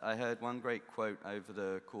themselves? I heard one great quote over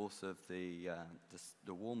the course of the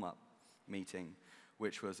warm-up meeting,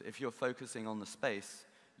 which was, if you're focusing on the space,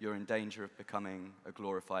 you're in danger of becoming a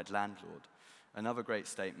glorified landlord. Another great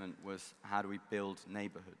statement was, how do we build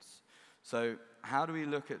neighborhoods? So how do we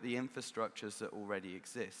look at the infrastructures that already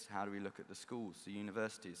exist? How do we look at the schools, the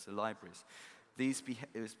universities, the libraries? These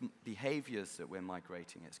behaviors that we're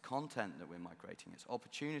migrating, it's content that we're migrating, it's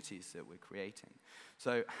opportunities that we're creating.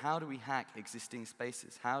 So how do we hack existing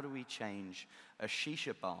spaces? How do we change a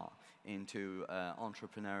shisha bar into an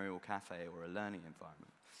entrepreneurial cafe or a learning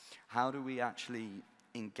environment? How do we actually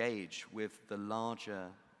engage with the larger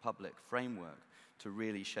public framework to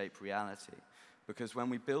really shape reality? Because when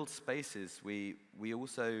we build spaces, we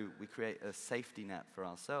create a safety net for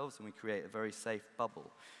ourselves, and we create a very safe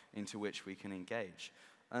bubble into which we can engage.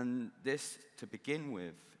 And this, to begin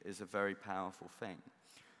with, is a very powerful thing.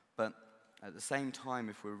 But at the same time,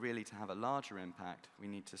 if we're really to have a larger impact, we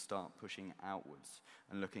need to start pushing outwards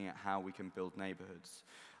and looking at how we can build neighborhoods.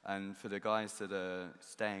 And for the guys that are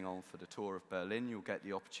staying on for the tour of Berlin, you'll get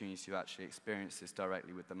the opportunity to actually experience this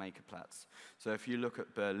directly with the Makerplatz. So if you look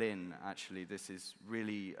at Berlin, actually, this is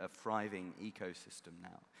really a thriving ecosystem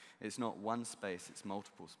now. It's not one space, it's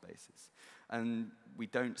multiple spaces. And we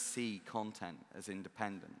don't see content as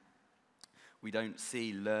independent. We don't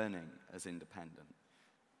see learning as independent.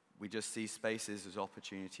 We just see spaces as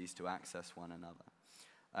opportunities to access one another.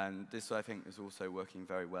 And this, I think, is also working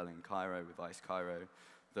very well in Cairo with Ice Cairo,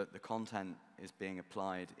 that the content is being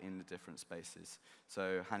applied in the different spaces.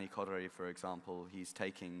 So Hani Kodri, for example, he's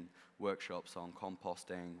taking workshops on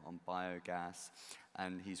composting, on biogas,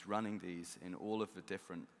 and he's running these in all of the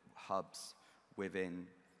different hubs within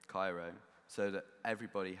Cairo so that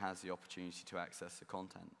everybody has the opportunity to access the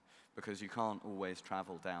content. Because you can't always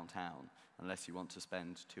travel downtown unless you want to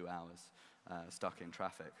spend 2 hours stuck in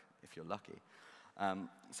traffic, if you're lucky.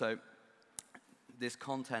 So this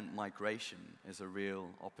content migration is a real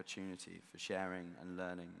opportunity for sharing and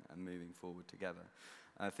learning and moving forward together.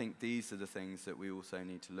 I think these are the things that we also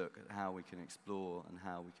need to look at, how we can explore and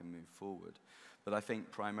how we can move forward. But I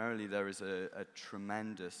think primarily there is a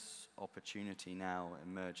tremendous opportunity now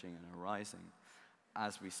emerging and arising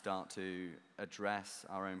as we start to address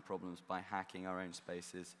our own problems by hacking our own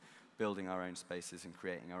spaces, building our own spaces, and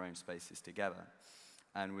creating our own spaces together.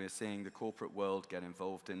 And we're seeing the corporate world get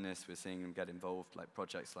involved in this. We're seeing them get involved, like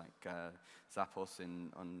projects like Zappos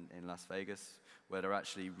in Las Vegas, where they're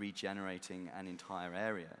actually regenerating an entire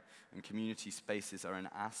area. And community spaces are an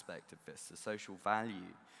aspect of this. The social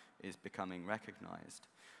value is becoming recognized.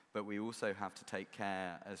 But we also have to take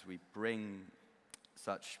care as we bring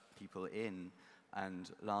such people in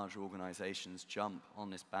and large organizations jump on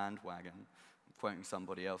this bandwagon. I'm quoting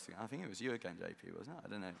somebody else, I think it was you again, JP, wasn't it? I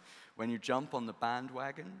don't know. When you jump on the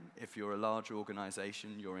bandwagon, if you're a large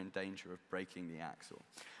organization, you're in danger of breaking the axle.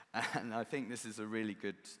 And I think this is a really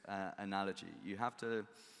good analogy. You have to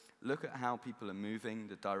look at how people are moving,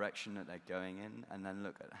 the direction that they're going in, and then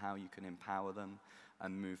look at how you can empower them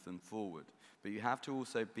and move them forward. But you have to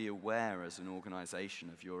also be aware as an organization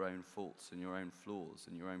of your own faults and your own flaws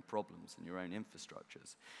and your own problems and your own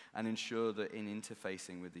infrastructures, and ensure that in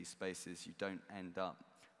interfacing with these spaces, you don't end up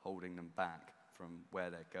holding them back from where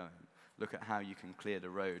they're going. Look at how you can clear the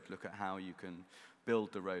road. Look at how you can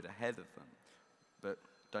build the road ahead of them. But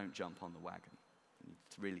don't jump on the wagon. You need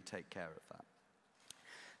to really take care of that.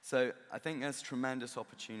 So I think there's tremendous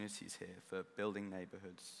opportunities here for building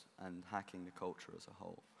neighborhoods and hacking the culture as a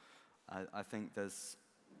whole. I think there's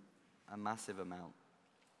a massive amount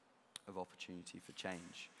of opportunity for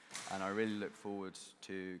change. And I really look forward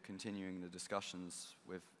to continuing the discussions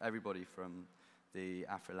with everybody from the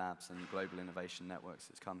Fab Labs and Global Innovation Networks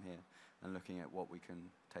that's come here and looking at what we can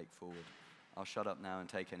take forward. I'll shut up now and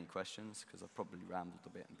take any questions, because I've probably rambled a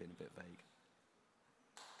bit and been a bit vague.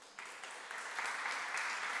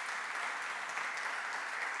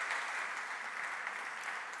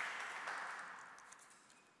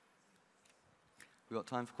 We got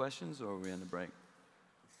time for questions, or are we on a break?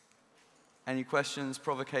 Any questions,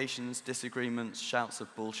 provocations, disagreements, shouts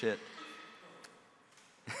of bullshit?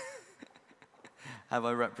 Have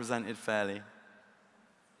I represented fairly?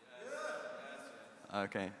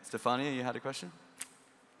 Okay. Stefania, you had a question?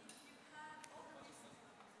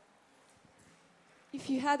 If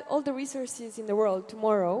you had all the resources in the world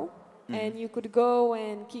tomorrow, and you could go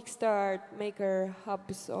and kickstart maker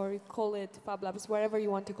hubs, or you call it Fab Labs, whatever you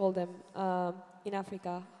want to call them, in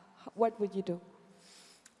Africa, what would you do?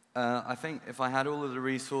 I think if I had all of the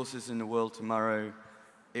resources in the world tomorrow,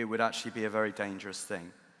 it would actually be a very dangerous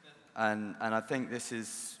thing. And I think this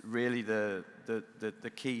is really the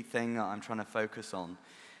key thing that I'm trying to focus on,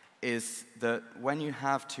 is that when you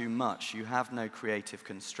have too much, you have no creative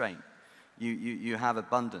constraint. You have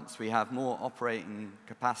abundance. We have more operating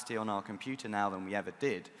capacity on our computer now than we ever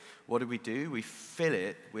did. What do? We fill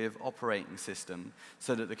it with operating system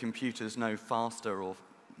so that the computer's no faster or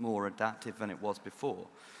more adaptive than it was before.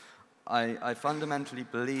 I fundamentally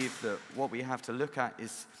believe that what we have to look at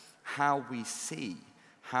is how we see,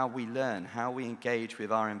 how we learn, how we engage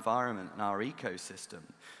with our environment and our ecosystem.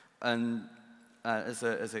 And as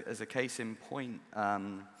a case in point,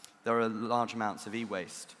 there are large amounts of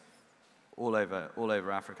e-waste all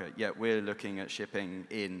over Africa, yet we're looking at shipping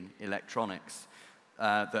in electronics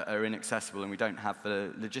that are inaccessible, and we don't have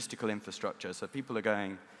the logistical infrastructure. So people are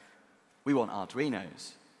going, we want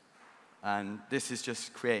Arduinos. And this is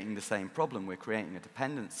just creating the same problem. We're creating a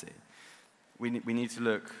dependency. We need to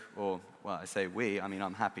look, or, well, I say we, I mean,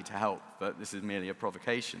 I'm happy to help, but this is merely a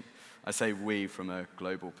provocation. I say we from a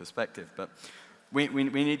global perspective, but we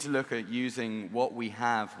need to look at using what we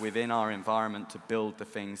have within our environment to build the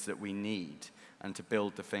things that we need and to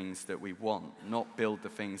build the things that we want, not build the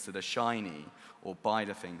things that are shiny or buy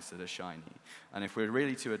the things that are shiny. And if we're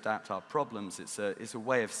really to adapt our problems, it's a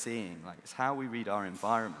way of seeing, like it's how we read our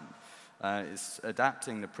environment. It's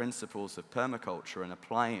adapting the principles of permaculture and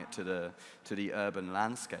applying it to the urban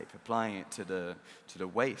landscape, applying it to the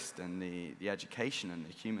waste and the education and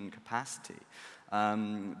the human capacity.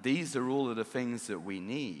 These are all of the things that we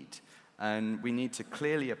need, and we need to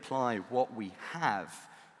clearly apply what we have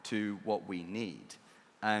to what we need,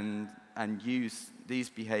 and use these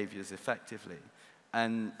behaviors effectively.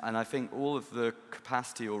 And I think all of the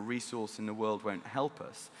capacity or resource in the world won't help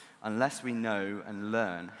us unless we know and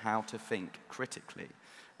learn how to think critically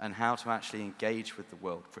and how to actually engage with the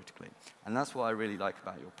world critically. And that's what I really like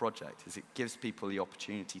about your project, is it gives people the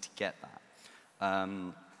opportunity to get that.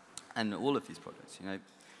 And all of these projects, you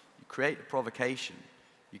create a provocation,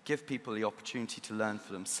 you give people the opportunity to learn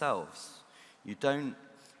for themselves. You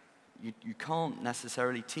can't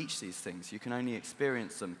necessarily teach these things. You can only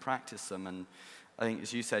experience them, practice them, and I think,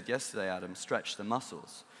 as you said yesterday, Adam, stretch the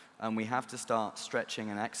muscles. And we have to start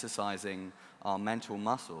stretching and exercising our mental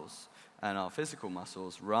muscles and our physical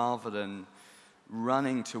muscles rather than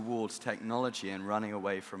running towards technology and running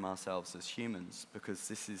away from ourselves as humans, because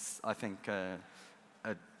this is, I think, a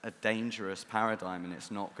dangerous paradigm, and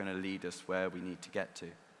it's not going to lead us where we need to get to.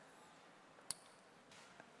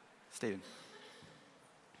 Stephen.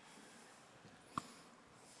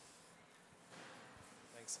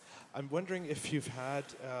 Thanks. I'm wondering if you've had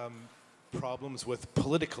problems with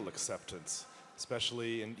political acceptance,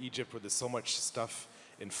 especially in Egypt where there's so much stuff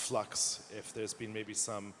in flux, if there's been maybe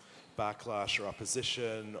some backlash or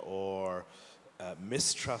opposition or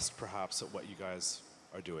mistrust perhaps at what you guys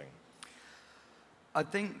are doing. I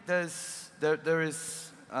think there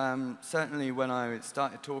is certainly when I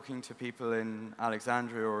started talking to people in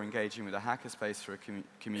Alexandria or engaging with a hackerspace for a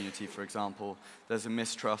community, for example, there's a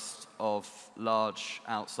mistrust of large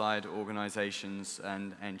outside organizations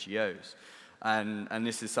and NGOs. And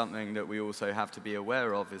this is something that we also have to be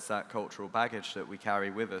aware of, is that cultural baggage that we carry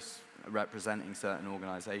with us representing certain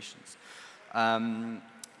organizations.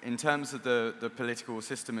 In terms of the political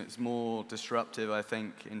system, it's more disruptive, I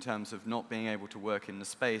think, in terms of not being able to work in the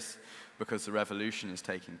space because the revolution is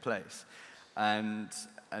taking place. And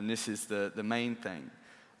this is the main thing.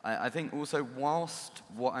 I think also, whilst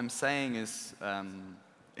what I'm saying is,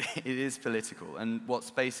 it is political, and what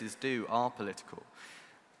spaces do are political,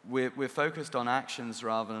 we're focused on actions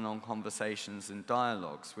rather than on conversations and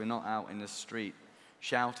dialogues. We're not out in the street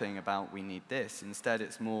shouting about we need this. Instead,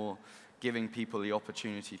 it's more giving people the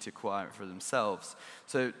opportunity to quiet for themselves.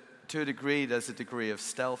 So to a degree, there's a degree of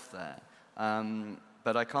stealth there.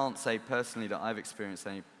 But I can't say personally that I've experienced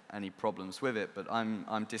any problems with it, but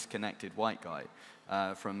I'm disconnected white guy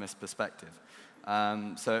from this perspective.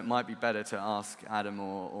 So it might be better to ask Adam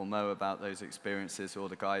or Mo about those experiences, or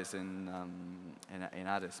the guys in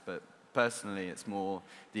Addis. But personally, it's more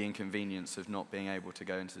the inconvenience of not being able to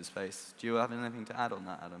go into the space. Do you have anything to add on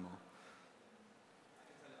that, Adam? Or?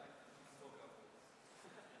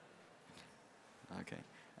 Okay.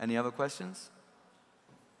 Any other questions?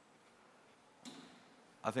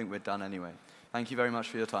 I think we're done anyway. Thank you very much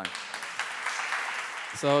for your time.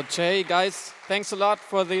 So Jay, guys, thanks a lot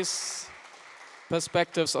for these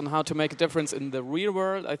perspectives on how to make a difference in the real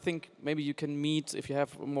world. I think maybe you can meet, if you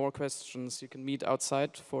have more questions, you can meet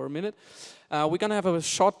outside for a minute. We're gonna have a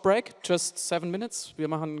short break, just 7 minutes. Wir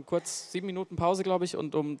machen kurz 7 Minuten Pause, glaube ich,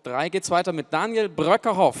 und um 3 geht's weiter mit Daniel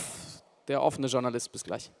Bröckerhoff, der offene Journalist. Bis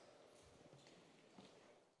gleich.